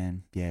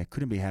 And yeah,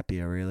 couldn't be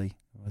happier, really.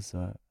 It was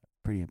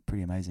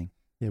pretty amazing.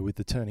 Yeah, with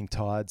the turning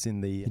tides in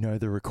the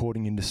the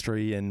recording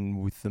industry,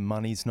 and with the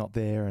money's not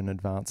there and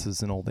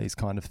advances and all these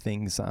kind of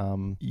things,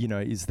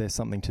 is there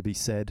something to be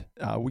said?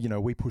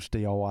 We push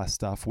DIY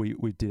stuff. We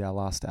did our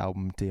last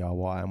album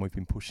DIY, and we've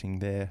been pushing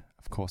there,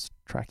 of course,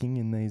 tracking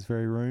in these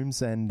very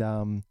rooms. And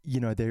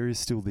there is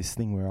still this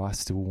thing where I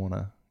still want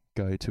to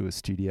go to a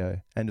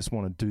studio and just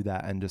want to do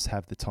that and just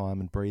have the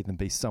time and breathe and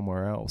be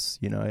somewhere else.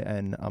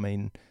 And I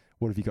mean,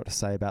 what have you got to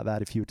say about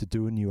that? If you were to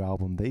do a new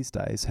album these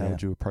days, how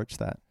would you approach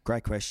that?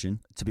 Great question.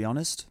 To be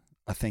honest,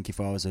 I think if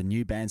I was a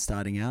new band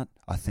starting out,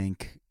 I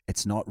think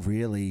it's not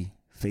really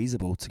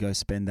feasible to go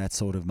spend that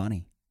sort of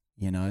money.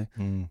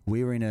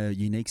 We were in a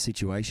unique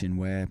situation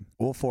where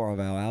all 4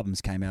 of our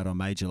albums came out on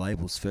major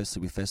labels.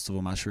 Firstly with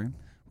Festival Mushroom,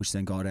 which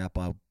then got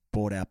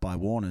bought out by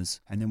Warner's,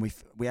 and then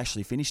we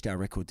actually finished our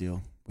record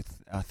deal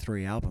with our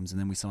 3 albums, and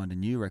then we signed a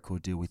new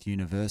record deal with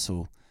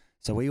Universal.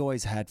 So we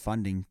always had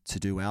funding to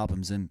do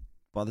albums, and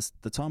by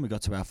the time we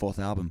got to our 4th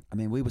album, I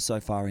mean, we were so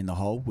far in the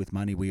hole with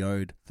money we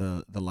owed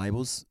the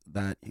labels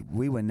that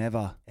we were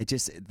never. It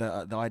just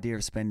the idea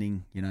of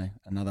spending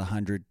another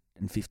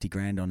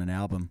 $150,000 on an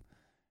album,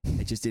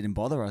 it just didn't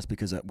bother us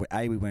because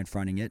we weren't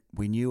fronting it.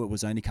 We knew it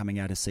was only coming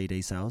out of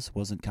CD sales,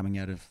 wasn't coming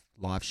out of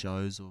live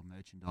shows or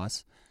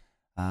merchandise.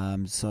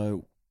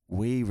 So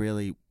we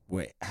really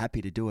were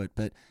happy to do it,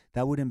 but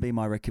that wouldn't be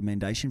my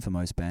recommendation for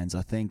most bands.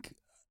 I think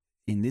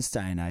in this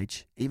day and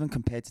age, even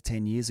compared to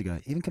 10 years ago,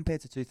 even compared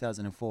to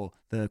 2004,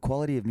 the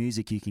quality of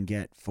music you can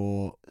get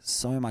for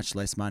so much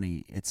less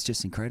money, it's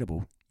just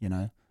incredible,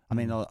 I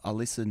mean, I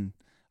listen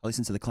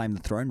to the Claim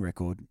the Throne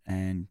record,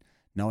 and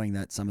knowing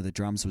that some of the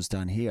drums was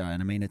done here,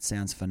 and I mean, it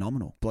sounds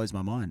phenomenal, blows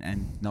my mind.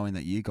 And knowing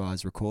that you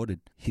guys recorded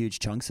huge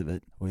chunks of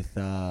it with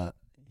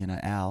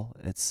Al,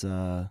 it's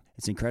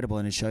incredible,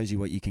 and it shows you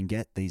what you can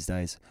get these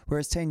days.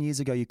 Whereas 10 years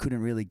ago, you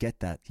couldn't really get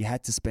that. You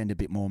had to spend a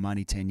bit more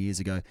money 10 years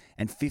ago,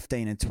 and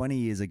 15 and 20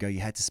 years ago, you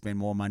had to spend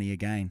more money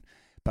again.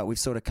 But we've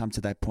sort of come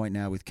to that point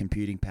now with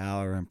computing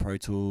power and Pro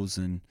Tools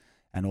and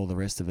all the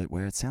rest of it,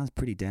 where it sounds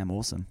pretty damn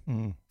awesome.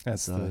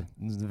 That's the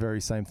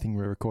very same thing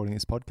we're recording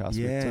this podcast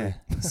with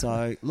too.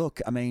 So look,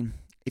 I mean,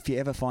 if you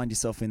ever find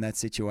yourself in that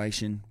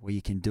situation where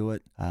you can do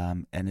it,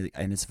 and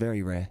it's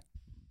very rare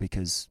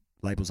because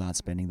labels aren't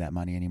spending that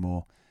money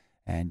anymore,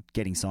 and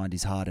getting signed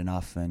is hard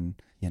enough. And,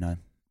 you know,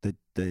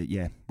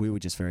 we were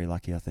just very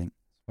lucky, I think.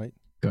 Sweet.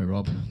 Go,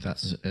 Rob.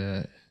 That's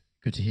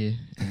good to hear.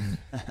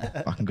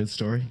 Fucking good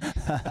story.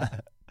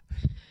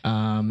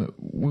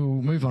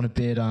 We'll move on a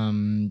bit.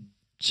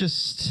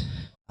 Just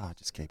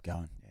keep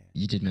going. Yeah.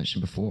 You did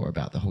mention before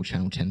about the whole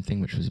Channel 10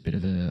 thing, which was a bit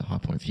of a high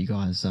point for you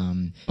guys.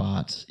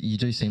 But you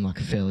do seem like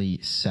a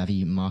fairly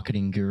savvy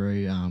marketing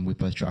guru with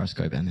both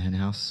Gyroscope and the Hen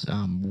House.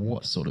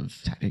 What sort of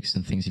tactics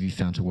and things have you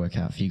found to work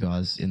out for you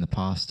guys in the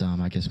past?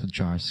 I guess with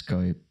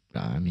Gyroscope,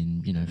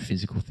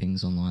 physical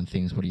things, online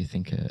things. What do you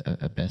think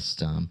are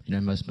best,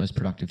 most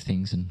productive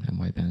things and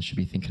way bands should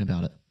be thinking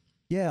about it?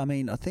 Yeah, I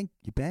mean, I think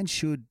your band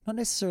should not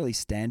necessarily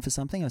stand for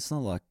something. It's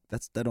not like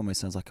that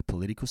almost sounds like a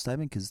political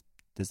statement, because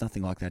there's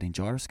nothing like that in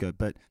Gyroscope.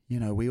 But, you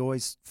know, we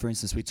always, for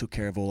instance, we took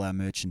care of all our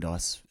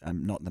merchandise,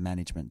 not the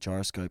management.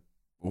 Gyroscope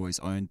always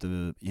owned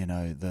the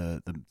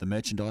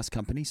merchandise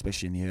company,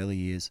 especially in the early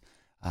years.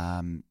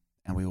 And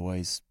we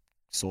always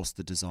sourced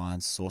the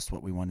designs, sourced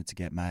what we wanted to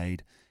get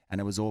made.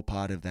 And it was all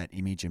part of that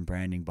image and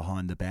branding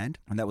behind the band.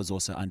 And that was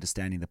also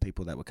understanding the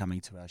people that were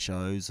coming to our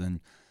shows. And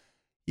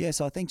yeah,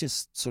 so I think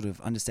just sort of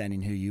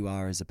understanding who you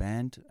are as a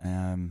band,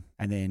 and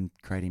then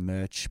creating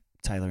merch,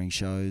 tailoring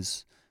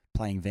shows,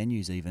 playing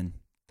venues even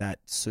that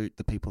suit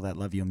the people that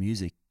love your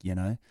music, you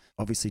know.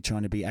 Obviously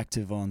trying to be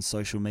active on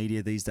social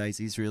media these days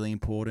is really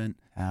important.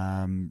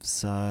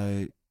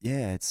 So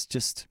yeah, it's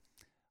just,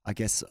 I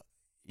guess,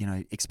 you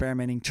know,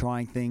 experimenting,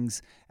 trying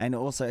things, and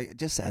also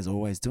just as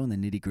always doing the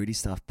nitty gritty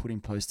stuff, putting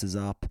posters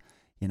up.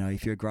 You know,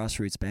 if you're a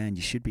grassroots band,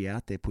 you should be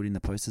out there putting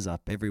the posters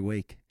up every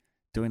week.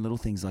 Doing little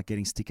things like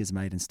getting stickers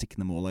made and sticking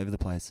them all over the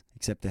place.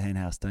 Except the Hen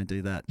House, don't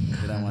do that.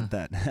 We don't want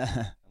that.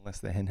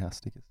 Unless they're Hen House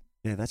stickers.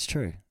 Yeah, that's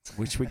true.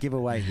 Which we give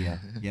away here,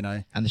 you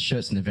know. And the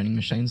shirts and the vending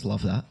machines,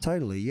 love that.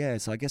 Totally, yeah.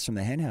 So I guess from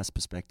the Hen House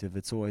perspective,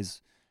 it's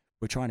always,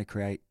 we're trying to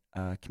create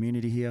a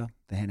community here.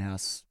 The Hen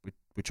House,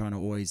 we're trying to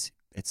always,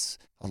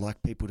 I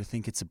like people to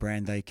think it's a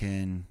brand they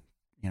can,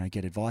 you know,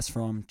 get advice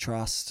from,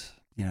 trust.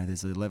 You know,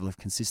 there's a level of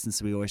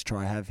consistency we always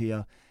try to have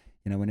here.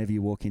 You know, whenever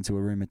you walk into a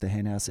room at the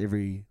Hen House,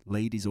 every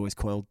lead is always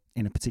coiled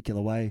in a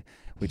particular way.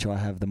 We try to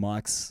have the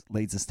mics,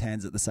 leads and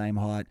stands at the same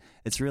height.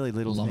 It's really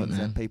little things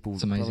that people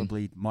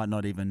probably might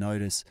not even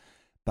notice,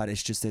 but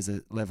it's just there's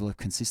a level of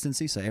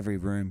consistency. So every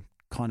room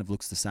kind of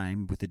looks the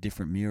same with a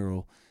different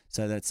mural.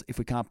 So that's, if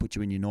we can't put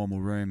you in your normal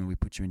room and we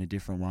put you in a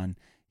different one,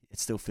 it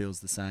still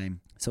feels the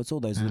same. So it's all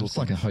those little it's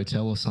things. Like a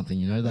hotel or something,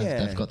 you know,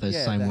 they've got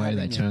those same way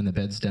they turn the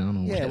beds down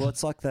or whatever. Well,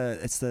 it's like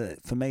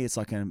for me, it's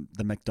like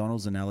the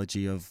McDonald's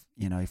analogy of,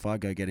 you know, if I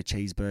go get a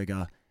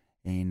cheeseburger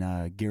in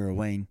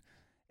Girraween,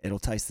 it'll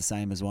taste the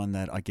same as one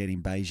that I get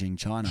in Beijing,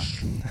 China,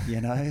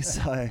 you know,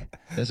 so.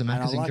 There's a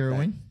Macca's in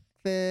Girraween?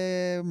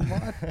 There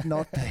might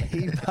not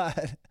be,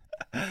 but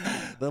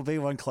there'll be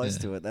one close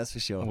to it, that's for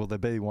sure. Will there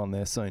be one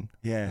there soon?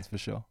 Yeah. That's for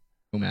sure.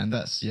 Well, man,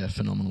 that's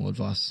phenomenal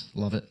advice.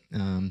 Love it.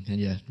 And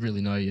really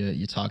know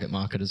your target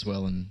market as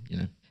well, and you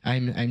know,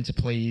 aim to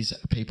please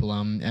people.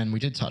 And we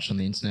did touch on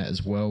the internet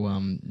as well.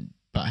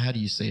 But how do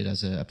you see it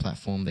as a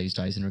platform these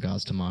days in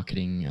regards to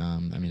marketing?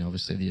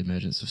 Obviously the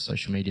emergence of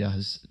social media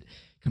has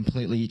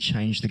completely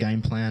changed the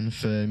game plan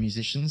for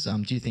musicians.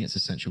 Do you think it's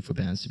essential for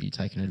bands to be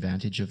taking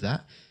advantage of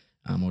that,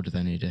 or do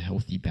they need a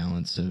healthy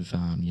balance of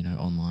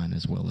online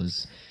as well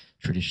as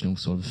traditional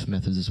sort of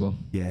methods as well?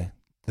 Yeah,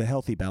 the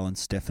healthy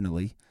balance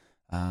definitely.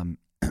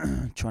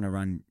 Trying to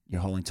run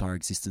your whole entire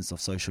existence off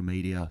social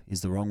media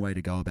is the wrong way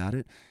to go about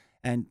it.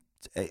 And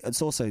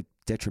it's also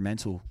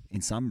detrimental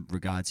in some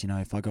regards. You know,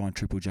 if I go on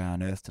Triple J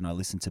Unearthed and I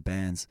listen to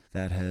bands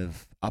that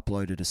have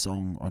uploaded a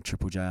song on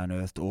Triple J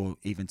Unearthed or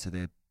even to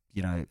their,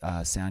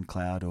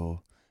 SoundCloud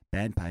or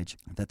band page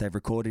that they've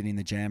recorded in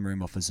the jam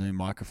room off a Zoom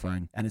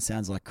microphone and it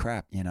sounds like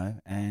crap, you know,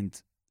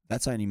 and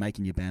that's only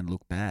making your band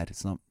look bad.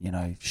 It's not,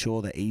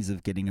 sure, the ease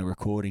of getting a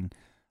recording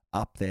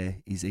up there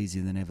is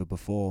easier than ever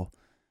before.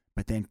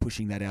 But then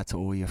pushing that out to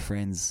all your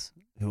friends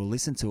who will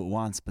listen to it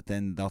once, but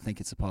then they'll think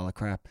it's a pile of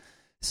crap.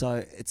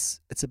 So it's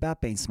about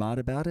being smart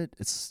about it.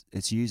 It's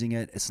using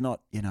it. It's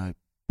not,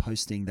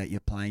 posting that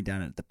you're playing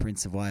down at the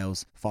Prince of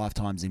Wales 5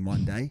 times in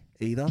one day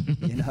either.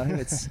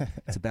 It's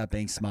about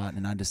being smart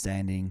and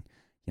understanding,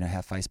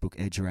 how Facebook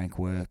EdgeRank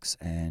works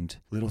and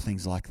little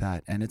things like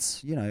that. And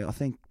it's, I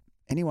think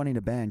anyone in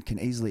a band can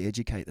easily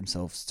educate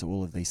themselves to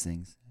all of these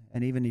things.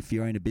 And even if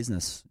you own a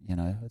business,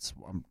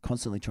 I'm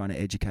constantly trying to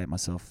educate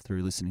myself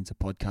through listening to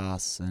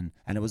podcasts. And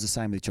it was the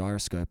same with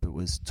Gyroscope. It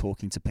was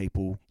talking to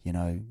people,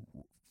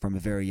 from a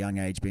very young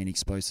age, being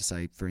exposed to,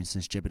 say, for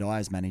instance,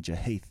 Jebediah's manager,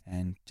 Heath,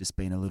 and just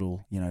being a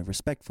little,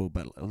 respectful,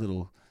 but a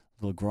little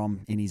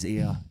grom in his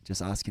ear,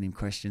 just asking him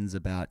questions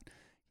about,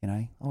 how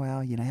did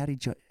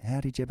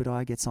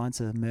Jebediah get signed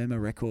to Murmur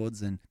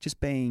Records? And just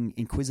being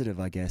inquisitive,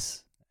 I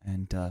guess,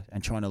 and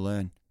trying to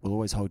learn will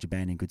always hold your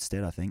band in good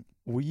stead, I think.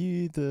 Were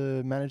you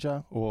the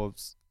manager, or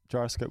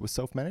Gyroscope was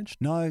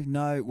self-managed?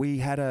 No. We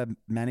had a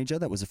manager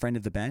that was a friend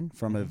of the band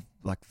from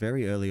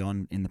very early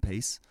on in the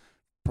piece,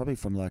 probably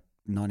from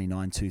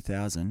 99,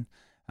 2000.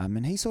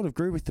 And he sort of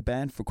grew with the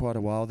band for quite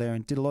a while there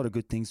and did a lot of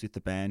good things with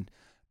the band.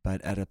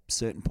 But at a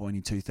certain point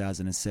in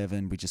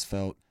 2007, we just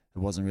felt it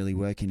wasn't really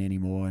working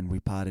anymore, and we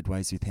parted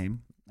ways with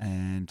him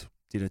and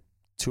did a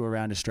tour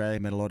around Australia,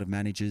 met a lot of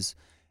managers,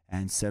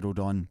 and settled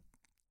on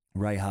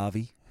Ray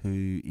Harvey,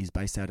 who is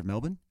based out of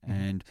Melbourne.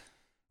 And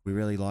we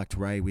really liked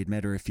Ray. We'd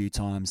met her a few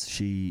times.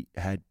 She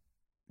had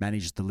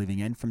managed The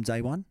Living End from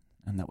day one,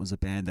 and that was a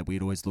band that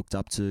we'd always looked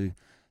up to,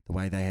 the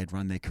way they had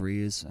run their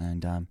careers.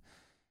 And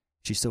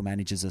she still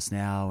manages us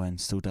now and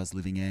still does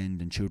Living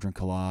End and Children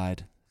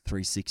Collide,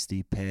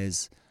 360,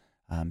 Pez.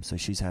 So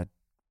she's had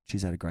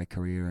a great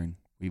career, and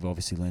we've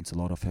obviously learnt a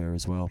lot of her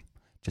as well,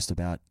 just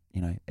about,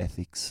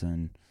 ethics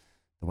and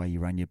the way you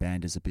run your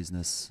band as a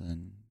business,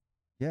 and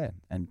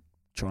and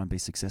try and be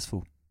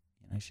successful.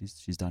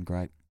 She's done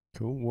great.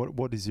 Cool.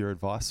 What is your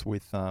advice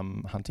with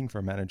hunting for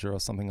a manager or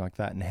something like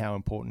that, and how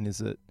important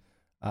is it,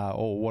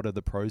 or what are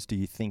the pros, do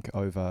you think,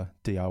 over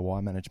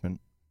DIY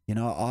management?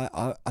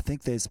 I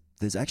think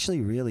there's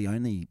actually really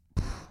only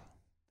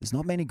there's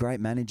not many great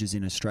managers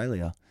in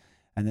Australia,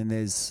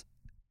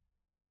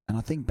 and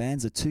I think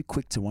bands are too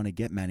quick to want to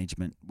get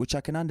management, which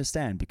I can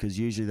understand, because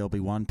usually there'll be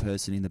one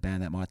person in the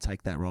band that might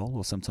take that role,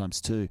 or sometimes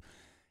two.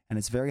 And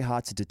it's very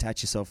hard to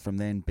detach yourself from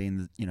then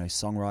being,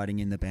 songwriting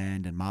in the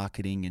band and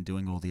marketing and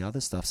doing all the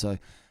other stuff. So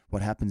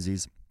what happens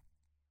is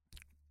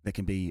there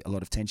can be a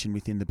lot of tension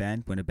within the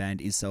band when a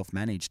band is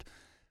self-managed.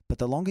 But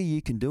the longer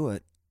you can do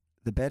it,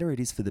 the better it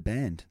is for the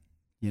band,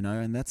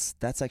 and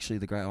that's actually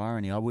the great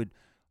irony. I would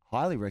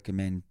highly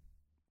recommend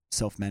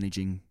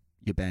self-managing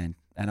your band.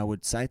 And I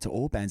would say to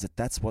all bands that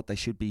that's what they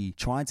should be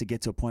trying to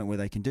get to a point where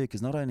they can do,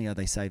 because not only are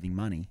they saving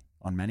money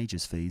on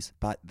managers' fees,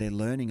 but they're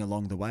learning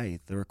along the way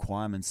the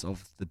requirements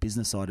of the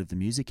business side of the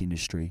music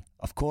industry.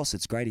 Of course,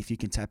 it's great if you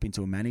can tap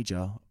into a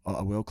manager,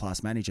 a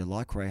world-class manager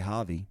like Ray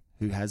Harvey,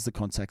 who has the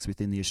contacts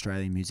within the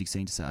Australian music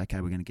scene to say, okay,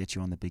 we're going to get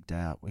you on the big day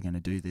out. We're going to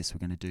do this.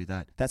 We're going to do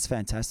that. That's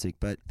fantastic.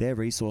 But their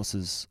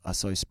resources are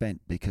so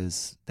spent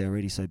because they're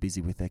already so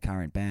busy with their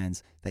current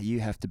bands that you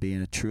have to be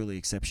in a truly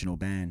exceptional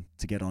band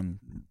to get on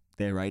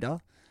their radar.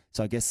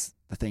 So I guess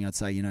the thing I'd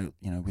say,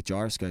 with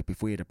Gyroscope,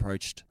 if we had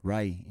approached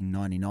Ray in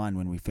 99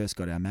 when we first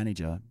got our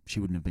manager, she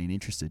wouldn't have been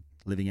interested.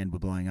 Living End were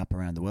blowing up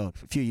around the world.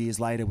 A few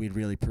years later, we'd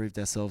really proved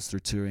ourselves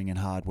through touring and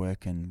hard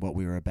work and what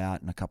we were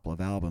about in a couple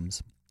of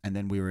albums. And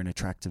then we were an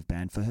attractive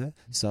band for her.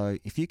 So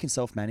if you can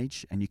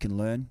self-manage and you can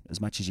learn as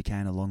much as you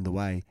can along the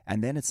way,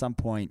 and then at some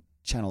point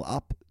channel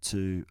up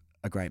to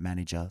a great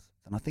manager,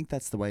 then I think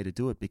that's the way to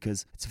do it,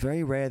 because it's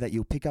very rare that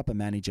you'll pick up a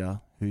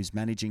manager who's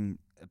managing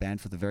a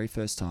band for the very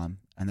first time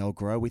and they'll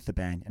grow with the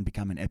band and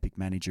become an epic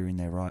manager in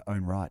their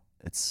own right.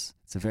 It's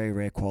a very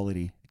rare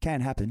quality. It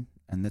can happen,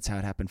 and that's how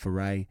it happened for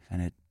Ray,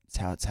 and it's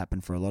how it's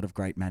happened for a lot of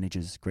great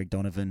managers. Greg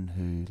Donovan,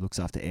 who looks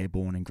after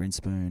Airborne and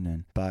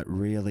Grinspoon. But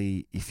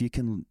really, if you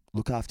can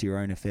look after your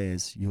own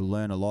affairs, you'll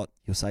learn a lot,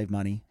 you'll save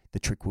money. The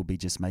trick will be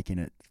just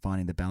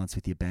finding the balance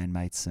with your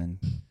bandmates and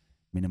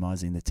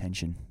minimising the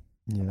tension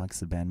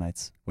amongst the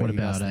bandmates. What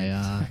about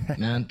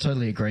man,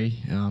 totally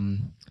agree.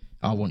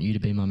 I want you to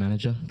be my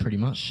manager, pretty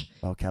much.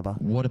 Well, Cabba.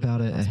 What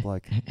about a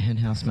Hen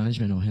House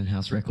management or Hen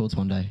House Records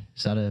one day?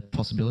 Is that a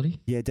possibility?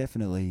 Yeah,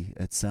 definitely.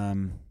 It's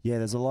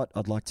there's a lot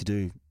I'd like to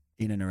do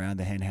in and around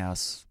the Hen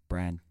House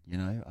brand.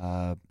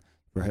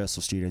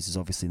 Rehearsal studios is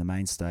obviously the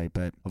mainstay,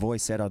 but I've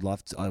always said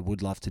I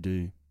would love to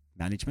do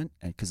management,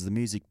 because the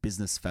music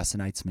business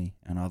fascinates me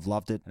and I've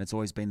loved it, and it's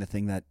always been the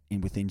thing that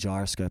within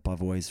Gyroscope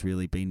I've always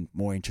really been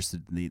more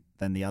interested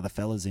than the other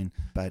fellas in.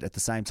 But at the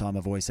same time,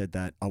 I've always said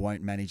that I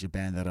won't manage a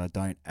band that I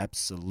don't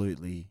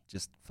absolutely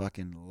just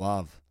fucking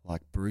love,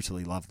 like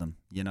brutally love them.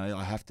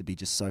 I have to be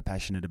just so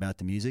passionate about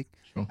the music.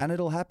 Sure. And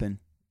it'll happen.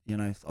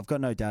 I've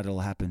got no doubt it'll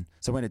happen.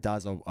 So when it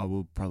does, I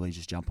will probably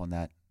just jump on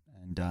that.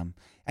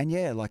 And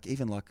yeah,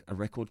 even a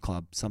record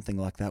club, something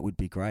like that would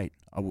be great.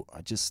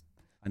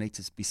 I need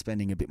to be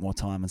spending a bit more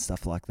time and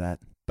stuff like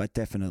that. But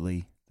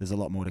definitely, there's a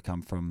lot more to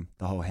come from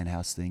the whole Hen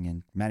House thing,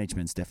 and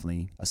management's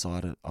definitely a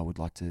side I would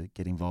like to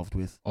get involved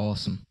with.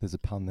 Awesome. There's a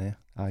pun there.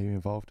 Are you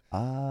involved?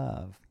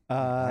 You're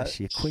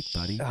quick,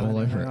 buddy. All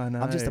over it. I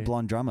know. I'm just a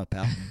blonde drummer,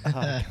 pal.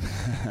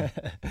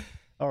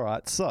 All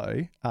right,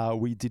 so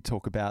we did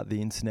talk about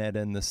the internet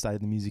and the state of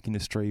the music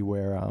industry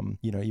where,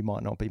 you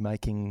might not be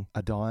making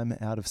a dime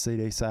out of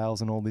CD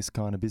sales and all this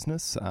kind of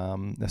business,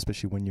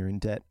 especially when you're in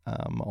debt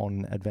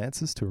on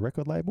advances to a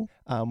record label.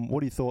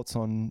 What are your thoughts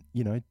on,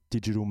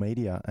 digital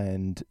media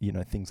and,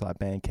 things like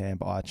Bandcamp,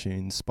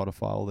 iTunes,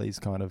 Spotify, all these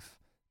kind of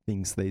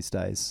things these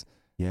days?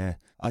 Yeah,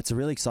 it's a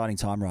really exciting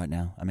time right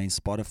now. I mean,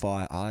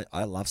 Spotify,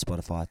 I love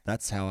Spotify.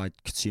 That's how I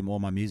consume all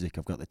my music.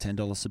 I've got the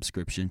 $10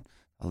 subscription.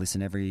 I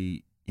listen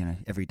every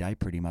day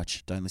pretty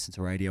much. Don't listen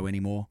to radio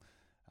anymore.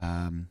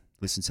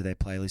 Listen to their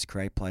playlists,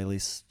 create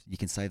playlists. You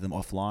can save them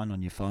offline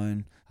on your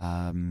phone.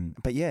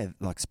 But yeah,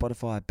 like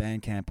Spotify,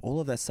 Bandcamp, all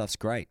of that stuff's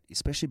great,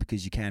 especially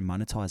because you can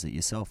monetize it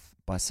yourself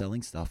by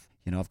selling stuff.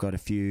 I've got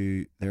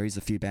there is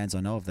a few bands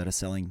I know of that are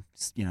selling,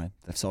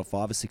 they've sold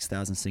 5,000 or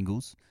 6,000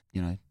 singles,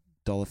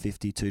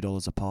 $1.50,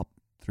 $2 a pop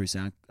through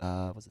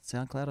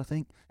SoundCloud, I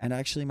think, and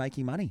actually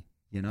making money,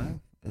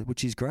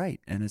 which is great,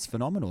 and it's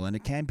phenomenal, and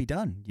it can be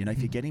done. If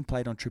you're getting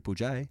played on Triple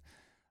J,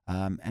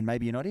 and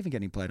maybe you're not even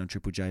getting played on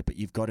Triple J, but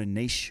you've got a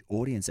niche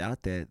audience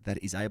out there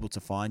that is able to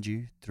find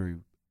you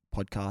through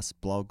podcasts,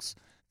 blogs,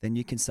 then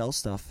you can sell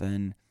stuff.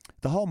 And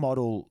the whole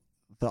model,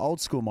 the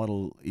old school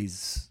model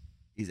is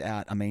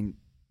out. I mean,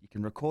 you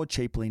can record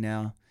cheaply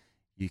now.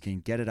 You can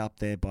get it up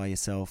there by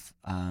yourself.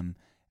 And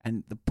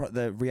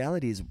the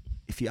reality is,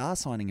 if you are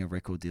signing a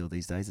record deal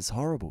these days, it's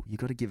horrible. You've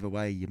got to give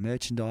away your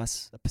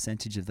merchandise, a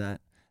percentage of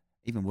that,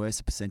 even worse,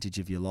 a percentage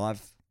of your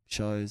live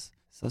shows.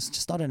 So it's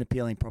just not an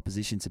appealing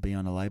proposition to be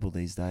on a label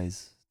these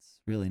days. It's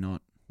really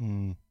not.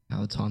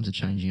 How the times are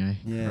changing, eh?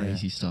 Yeah.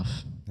 Crazy stuff.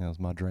 That was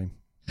my dream.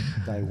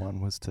 Day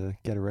one was to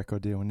get a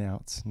record deal, and now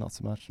it's not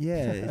so much.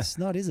 Yeah, it's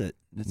not, is it?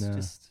 It's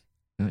just...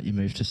 You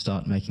moved to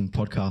start making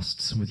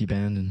podcasts with your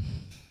band and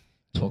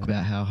talk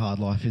about how hard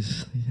life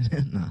is.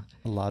 Nah.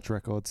 Large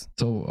records.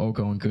 It's all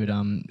going good.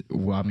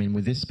 Well, I mean,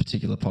 with this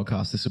particular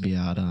podcast, this will be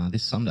out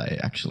this Sunday,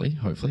 actually,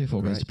 hopefully, if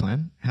all goes to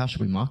plan. How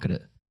should we market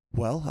it?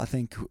 Well, I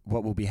think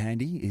what will be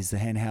handy is the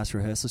Hen House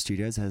Rehearsal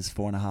Studios has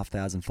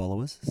 4,500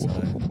 followers. So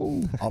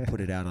I'll put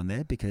it out on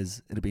there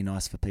because it'll be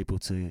nice for people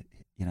to,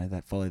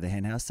 that follow the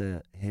Hen House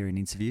to hear an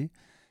interview,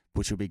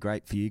 which will be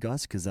great for you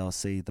guys because they'll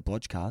see the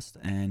blogcast.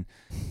 And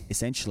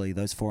essentially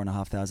those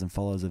 4,500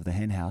 followers of the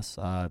Hen House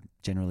are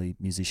generally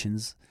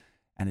musicians,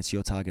 and it's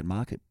your target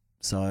market.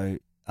 So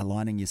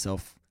aligning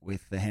yourself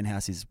with the Hen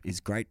House is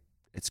great.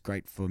 It's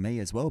great for me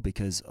as well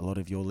because a lot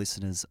of your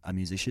listeners are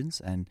musicians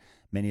and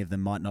many of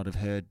them might not have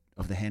heard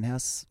of the Hen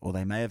House, or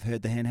they may have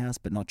heard the Hen House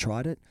but not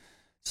tried it.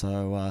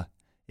 So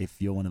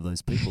if you're one of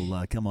those people,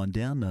 come on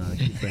down,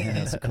 give the Hen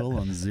House a call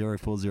on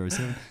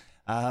 0407.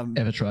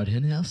 Ever tried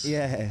Hen House?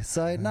 Yeah.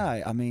 So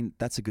no, I mean,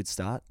 that's a good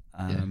start.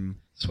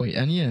 Sweet.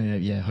 And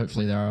yeah,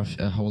 hopefully there are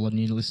a whole lot of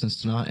new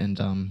listeners tonight. And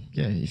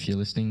if you're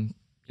listening,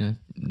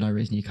 no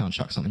reason you can't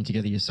chuck something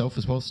together yourself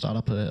as well. Start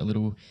up a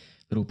little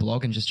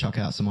blog and just chuck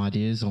out some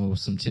ideas or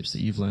some tips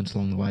that you've learned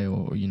along the way,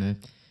 or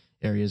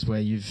areas where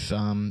you've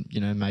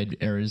made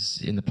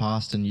errors in the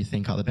past and you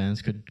think other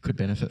bands could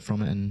benefit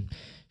from it and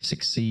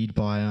succeed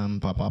by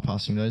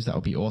bypassing those. That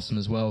would be awesome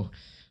as well.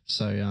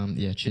 So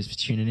cheers for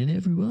tuning in,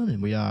 everyone.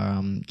 And we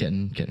are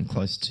getting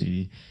close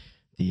to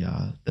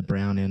the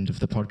brown end of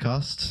the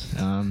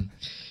podcast.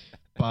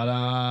 But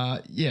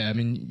I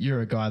mean,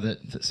 you're a guy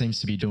that seems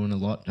to be doing a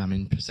lot. I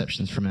mean,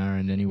 perceptions from our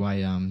end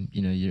anyway.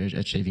 You're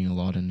achieving a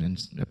lot and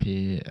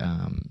appear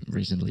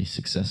reasonably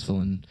successful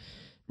and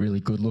really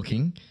good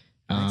looking.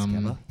 Thanks,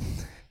 Gabba.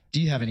 Do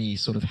you have any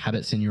sort of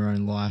habits in your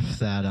own life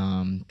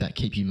that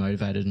keep you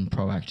motivated and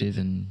proactive,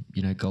 and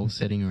goal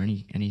setting, or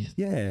any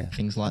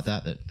things like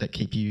that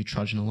keep you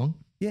trudging along?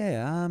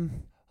 Yeah,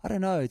 I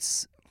don't know.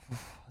 It's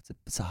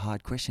a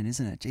hard question,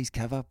 isn't it? Jeez,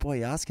 Kava, boy,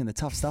 you're asking the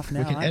tough stuff now.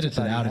 We can edit it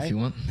out if you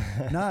want.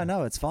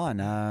 No, it's fine.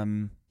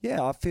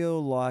 I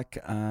feel like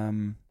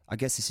I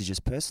guess this is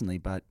just personally,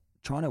 but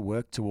trying to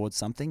work towards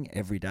something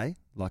every day.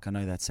 Like, I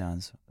know that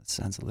sounds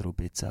a little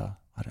bit I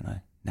don't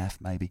know,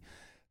 naff maybe.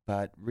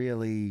 But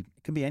really,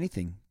 it can be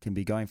anything. It can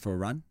be going for a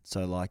run.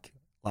 So like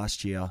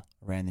last year, I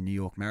ran the New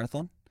York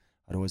Marathon.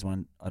 I'd always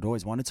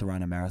wanted to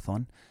run a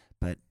marathon,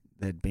 but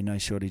there'd been no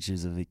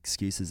shortages of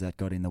excuses that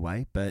got in the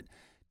way. But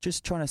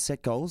just trying to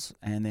set goals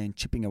and then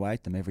chipping away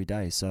at them every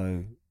day.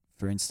 So,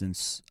 for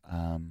instance,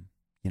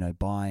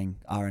 buying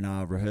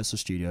R&R rehearsal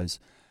studios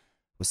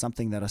was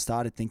something that I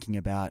started thinking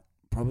about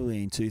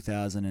probably in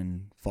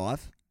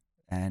 2005,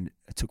 and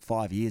it took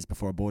 5 years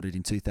before I bought it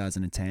in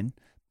 2010.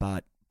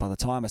 But by the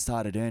time I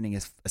started earning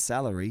a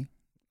salary,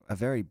 a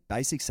very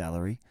basic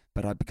salary,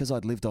 but because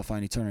I'd lived off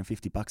only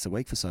 $250 a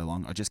week for so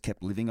long, I just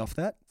kept living off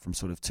that from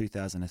sort of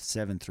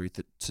 2007 through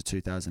to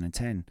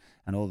 2010,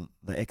 and all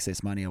the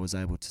excess money I was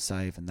able to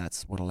save, and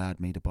that's what allowed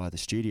me to buy the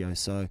studio.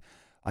 So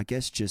I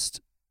guess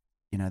just,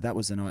 that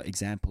was an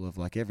example of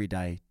like every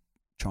day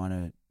trying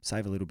to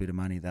save a little bit of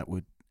money that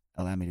would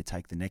allow me to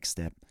take the next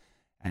step.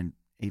 And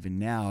even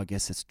now, I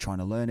guess it's trying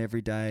to learn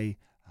every day.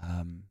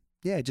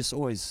 Just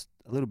always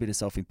a little bit of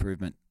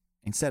self-improvement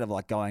instead of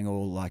like going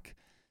all like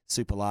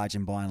super large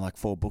and buying like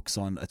 4 books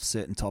on a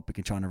certain topic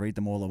and trying to read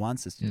them all at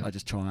once. I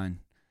just try and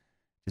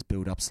just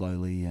build up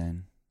slowly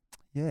and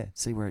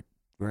see where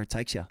it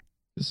takes you.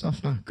 Good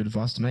stuff. No, good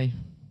advice to me.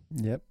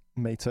 Yep,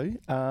 me too.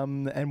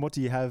 And what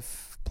do you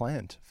have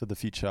planned for the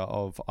future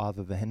of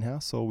either the Hen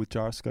House or with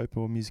Gyroscope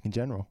or music in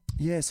general?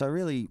 Yeah, so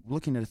really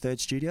looking at a third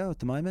studio at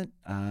the moment.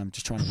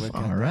 Just trying to work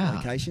out the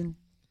location.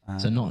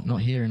 So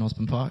not here in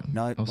Osborne Park?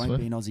 No, it won't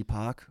be in Aussie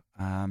Park.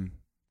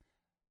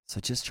 So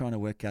just trying to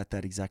work out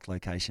that exact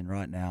location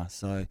right now.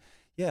 So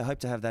I hope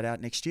to have that out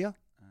next year.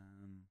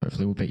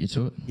 Hopefully we'll beat you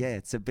to it. Yeah,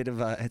 it's a bit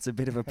of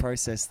a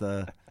process,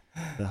 the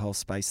whole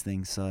space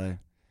thing. So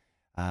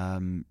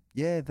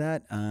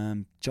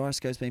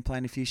Gyroscope's been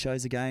playing a few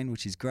shows again,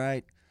 which is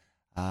great.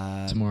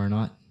 Tomorrow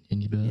night,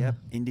 Indie Bar. Yep,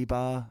 Indie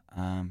Bar.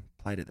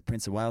 Played at the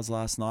Prince of Wales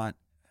last night.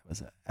 It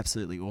was an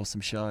absolutely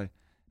awesome show.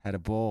 Had a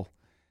ball.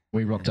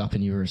 We rocked up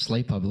and you were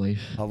asleep, I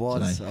believe. I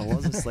was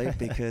asleep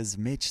because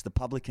Mitch, the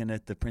publican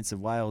at the Prince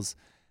of Wales,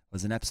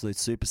 was an absolute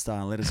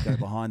superstar and let us go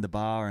behind the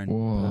bar and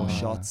pour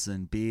shots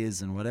and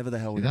beers and whatever the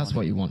hell we wanted. That's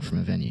what you want from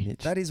a venue.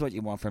 That is what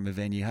you want from a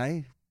venue,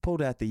 hey?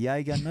 pulled out the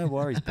Jaeger. No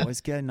worries,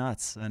 boys, go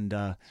nuts. And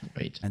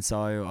Sweet. and so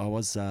I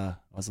was a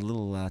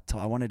little.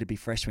 I wanted to be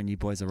fresh when you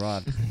boys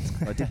arrived.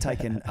 I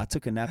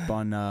took a nap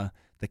on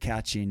the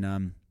couch in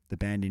the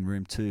band in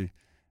room 2.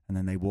 And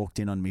then they walked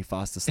in on me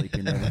fast asleep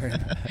in their room,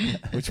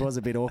 which was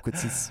a bit awkward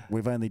since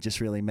we've only just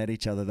really met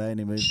each other. They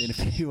only moved in a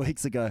few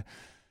weeks ago.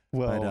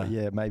 Well, But,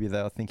 yeah, maybe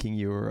they were thinking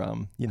you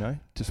were,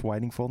 just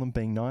waiting for them,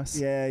 being nice.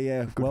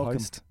 Yeah. Good Welcome.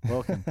 host.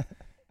 Welcome.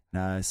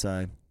 No,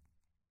 so,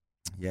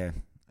 yeah,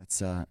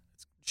 it's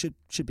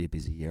should be a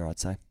busy year, I'd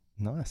say.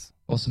 Nice.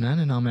 Awesome, man.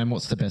 And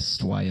what's the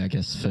best way, I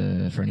guess,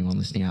 for anyone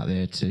listening out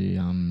there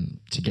to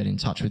get in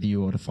touch with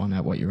you or to find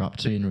out what you're up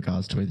to in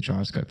regards to either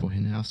Gyroscope or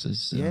Hen House?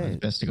 Is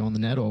best to go on the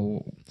net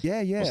or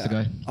Yeah. what's the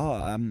go?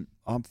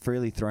 I'm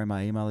freely throwing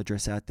my email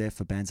address out there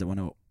for bands that want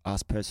to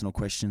ask personal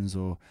questions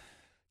or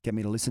get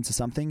me to listen to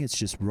something. It's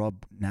just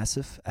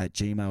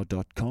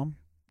robnassif@gmail.com,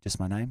 just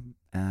my name.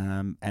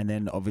 And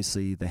then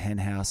obviously the Hen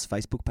House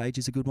Facebook page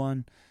is a good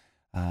one,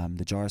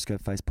 the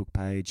Gyroscope Facebook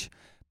page.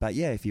 But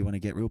yeah, if you want to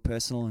get real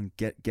personal and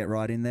get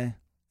right in there,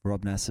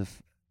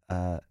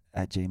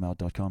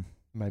 robnassif@gmail.com.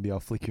 Maybe I'll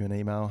flick you an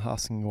email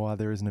asking why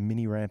there isn't a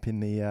mini ramp in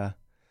the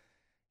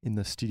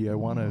Studio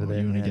 1 over there.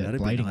 You want to get That'd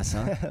be blading. nice,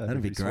 huh?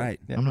 That'd be sweet. great.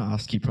 Yeah. I'm going to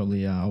ask you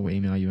probably, I'll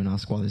email you and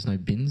ask why there's no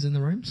bins in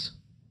the rooms.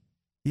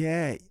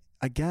 Yeah,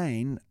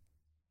 again,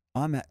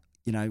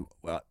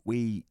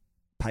 we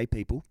pay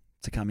people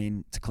to come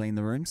in to clean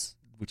the rooms,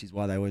 which is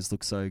why they always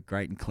look so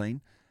great and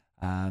clean.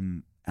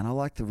 And I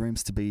like the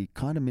rooms to be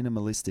kind of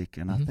minimalistic,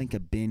 and I think a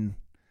bin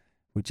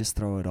would just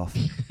throw it off.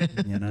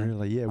 You know,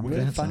 Really, yeah. I'm We've,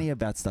 really funny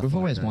about stuff. We've like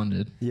always that.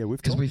 wondered yeah,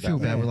 we've because we talked feel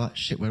about bad. that. We're like,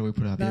 shit, where do we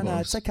put our beer No,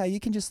 bottles? it's okay. You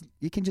can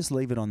just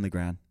leave it on the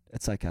ground.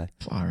 It's okay.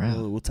 Far out.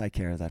 We'll take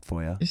care of that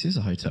for you. This is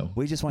a hotel.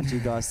 We just want you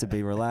guys to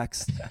be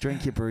relaxed,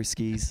 drink your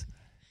brewskis,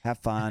 have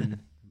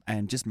fun,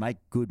 and just make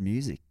good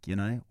music. You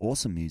know,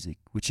 awesome music,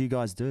 which you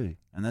guys do,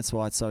 and that's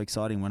why it's so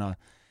exciting when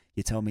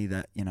you tell me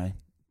that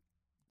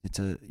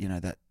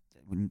that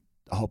when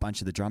a whole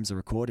bunch of the drums are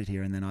recorded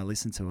here, and then I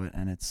listen to it,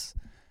 and it's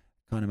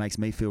kind of makes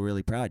me feel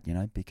really proud, you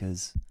know,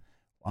 because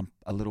I'm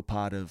a little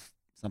part of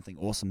something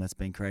awesome that's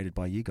been created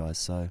by you guys.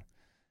 So,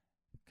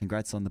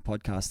 congrats on the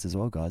podcast as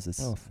well, guys. It's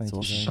thank you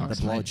awesome. very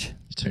The much. Shucks, blodge.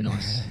 It's too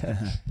nice.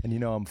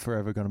 And I'm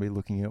forever going to be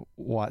looking at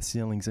white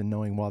ceilings and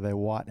knowing why they're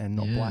white and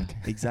not Yeah. black.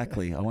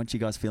 Exactly. I want you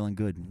guys feeling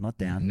good, not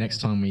down.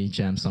 Next time we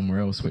jam somewhere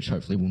else, which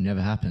hopefully will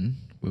never happen,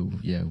 we'll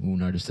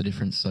notice the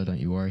difference. So don't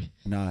you worry.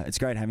 No, it's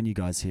great having you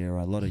guys here.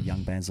 A lot of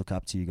young bands look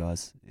up to you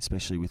guys,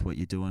 especially with what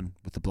you're doing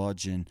with the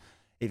blodge and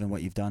even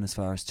what you've done as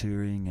far as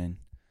touring, and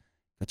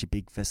got your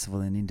big festival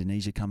in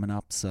Indonesia coming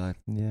up. So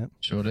Yeah.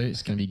 Sure do.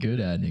 It's going to be good.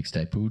 Next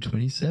April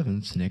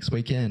 27th, next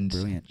weekend.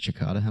 Brilliant.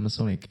 Jakarta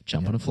Hammersonic.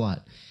 Jump on a flight.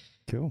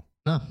 Cool.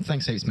 No,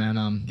 thanks heaps, man.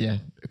 I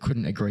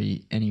couldn't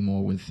agree any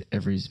more with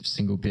every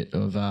single bit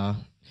of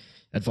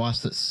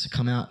advice that's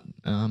come out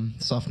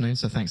this afternoon.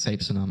 So thanks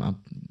heaps, and I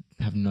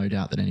have no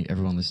doubt that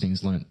everyone listening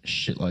has learnt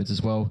shitloads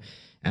as well.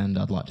 And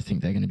I'd like to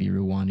think they're going to be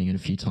rewinding it a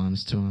few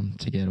times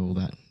to get all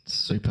that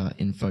super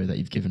info that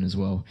you've given as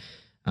well.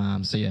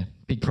 So yeah,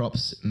 big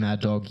props,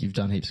 Mad Dog. You've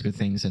done heaps of good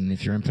things, and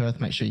if you're in Perth,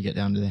 make sure you get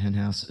down to the Hen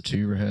House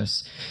to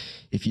rehearse.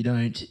 If you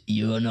don't,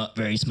 you're not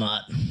very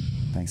smart.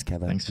 thanks,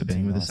 Kevin. Thanks for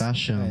being with us,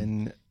 Ash.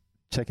 And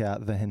check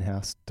out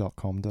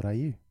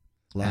thehenhouse.com.au.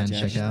 And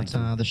check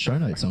out the show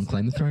notes on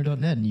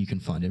claimthethrone.net, and you can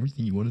find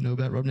everything you want to know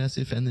about Rob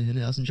Nassif and the Hen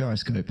House and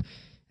Gyroscope,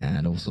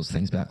 and all sorts of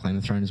things about Claim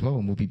the Throne as well.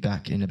 And we'll be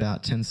back in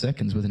about 10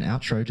 seconds with an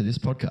outro to this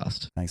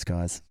podcast. Thanks,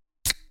 guys.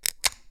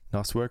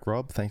 Nice work,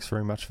 Rob. Thanks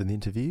very much for the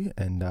interview,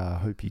 and I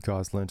hope you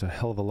guys learned a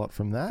hell of a lot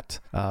from that.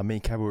 Me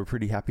and Cabba were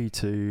pretty happy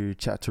to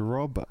chat to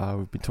Rob.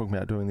 We've been talking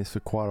about doing this for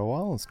quite a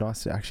while. It's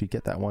nice to actually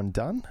get that one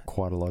done.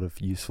 Quite a lot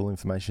of useful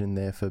information in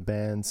there for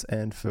bands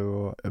and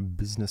for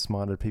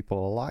business-minded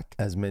people alike.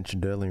 As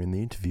mentioned earlier in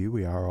the interview,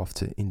 we are off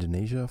to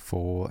Indonesia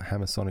for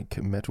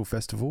Hammersonic Metal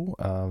Festival,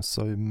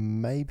 so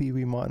maybe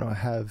we might not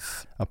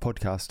have a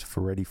podcast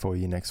ready for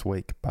you next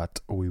week, but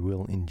we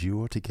will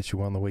endure to get you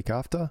one the week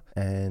after,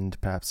 and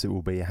perhaps it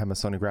will be a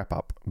Hammersonic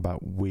wrap-up,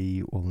 but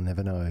we will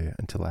never know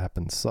until it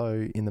happens.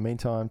 So in the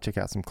meantime, check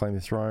out some Claim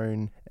the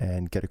Throne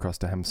and get across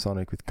to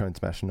Hammersonic with Cone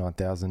Smash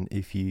 9000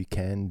 if you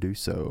can do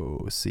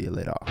so. See you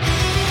later.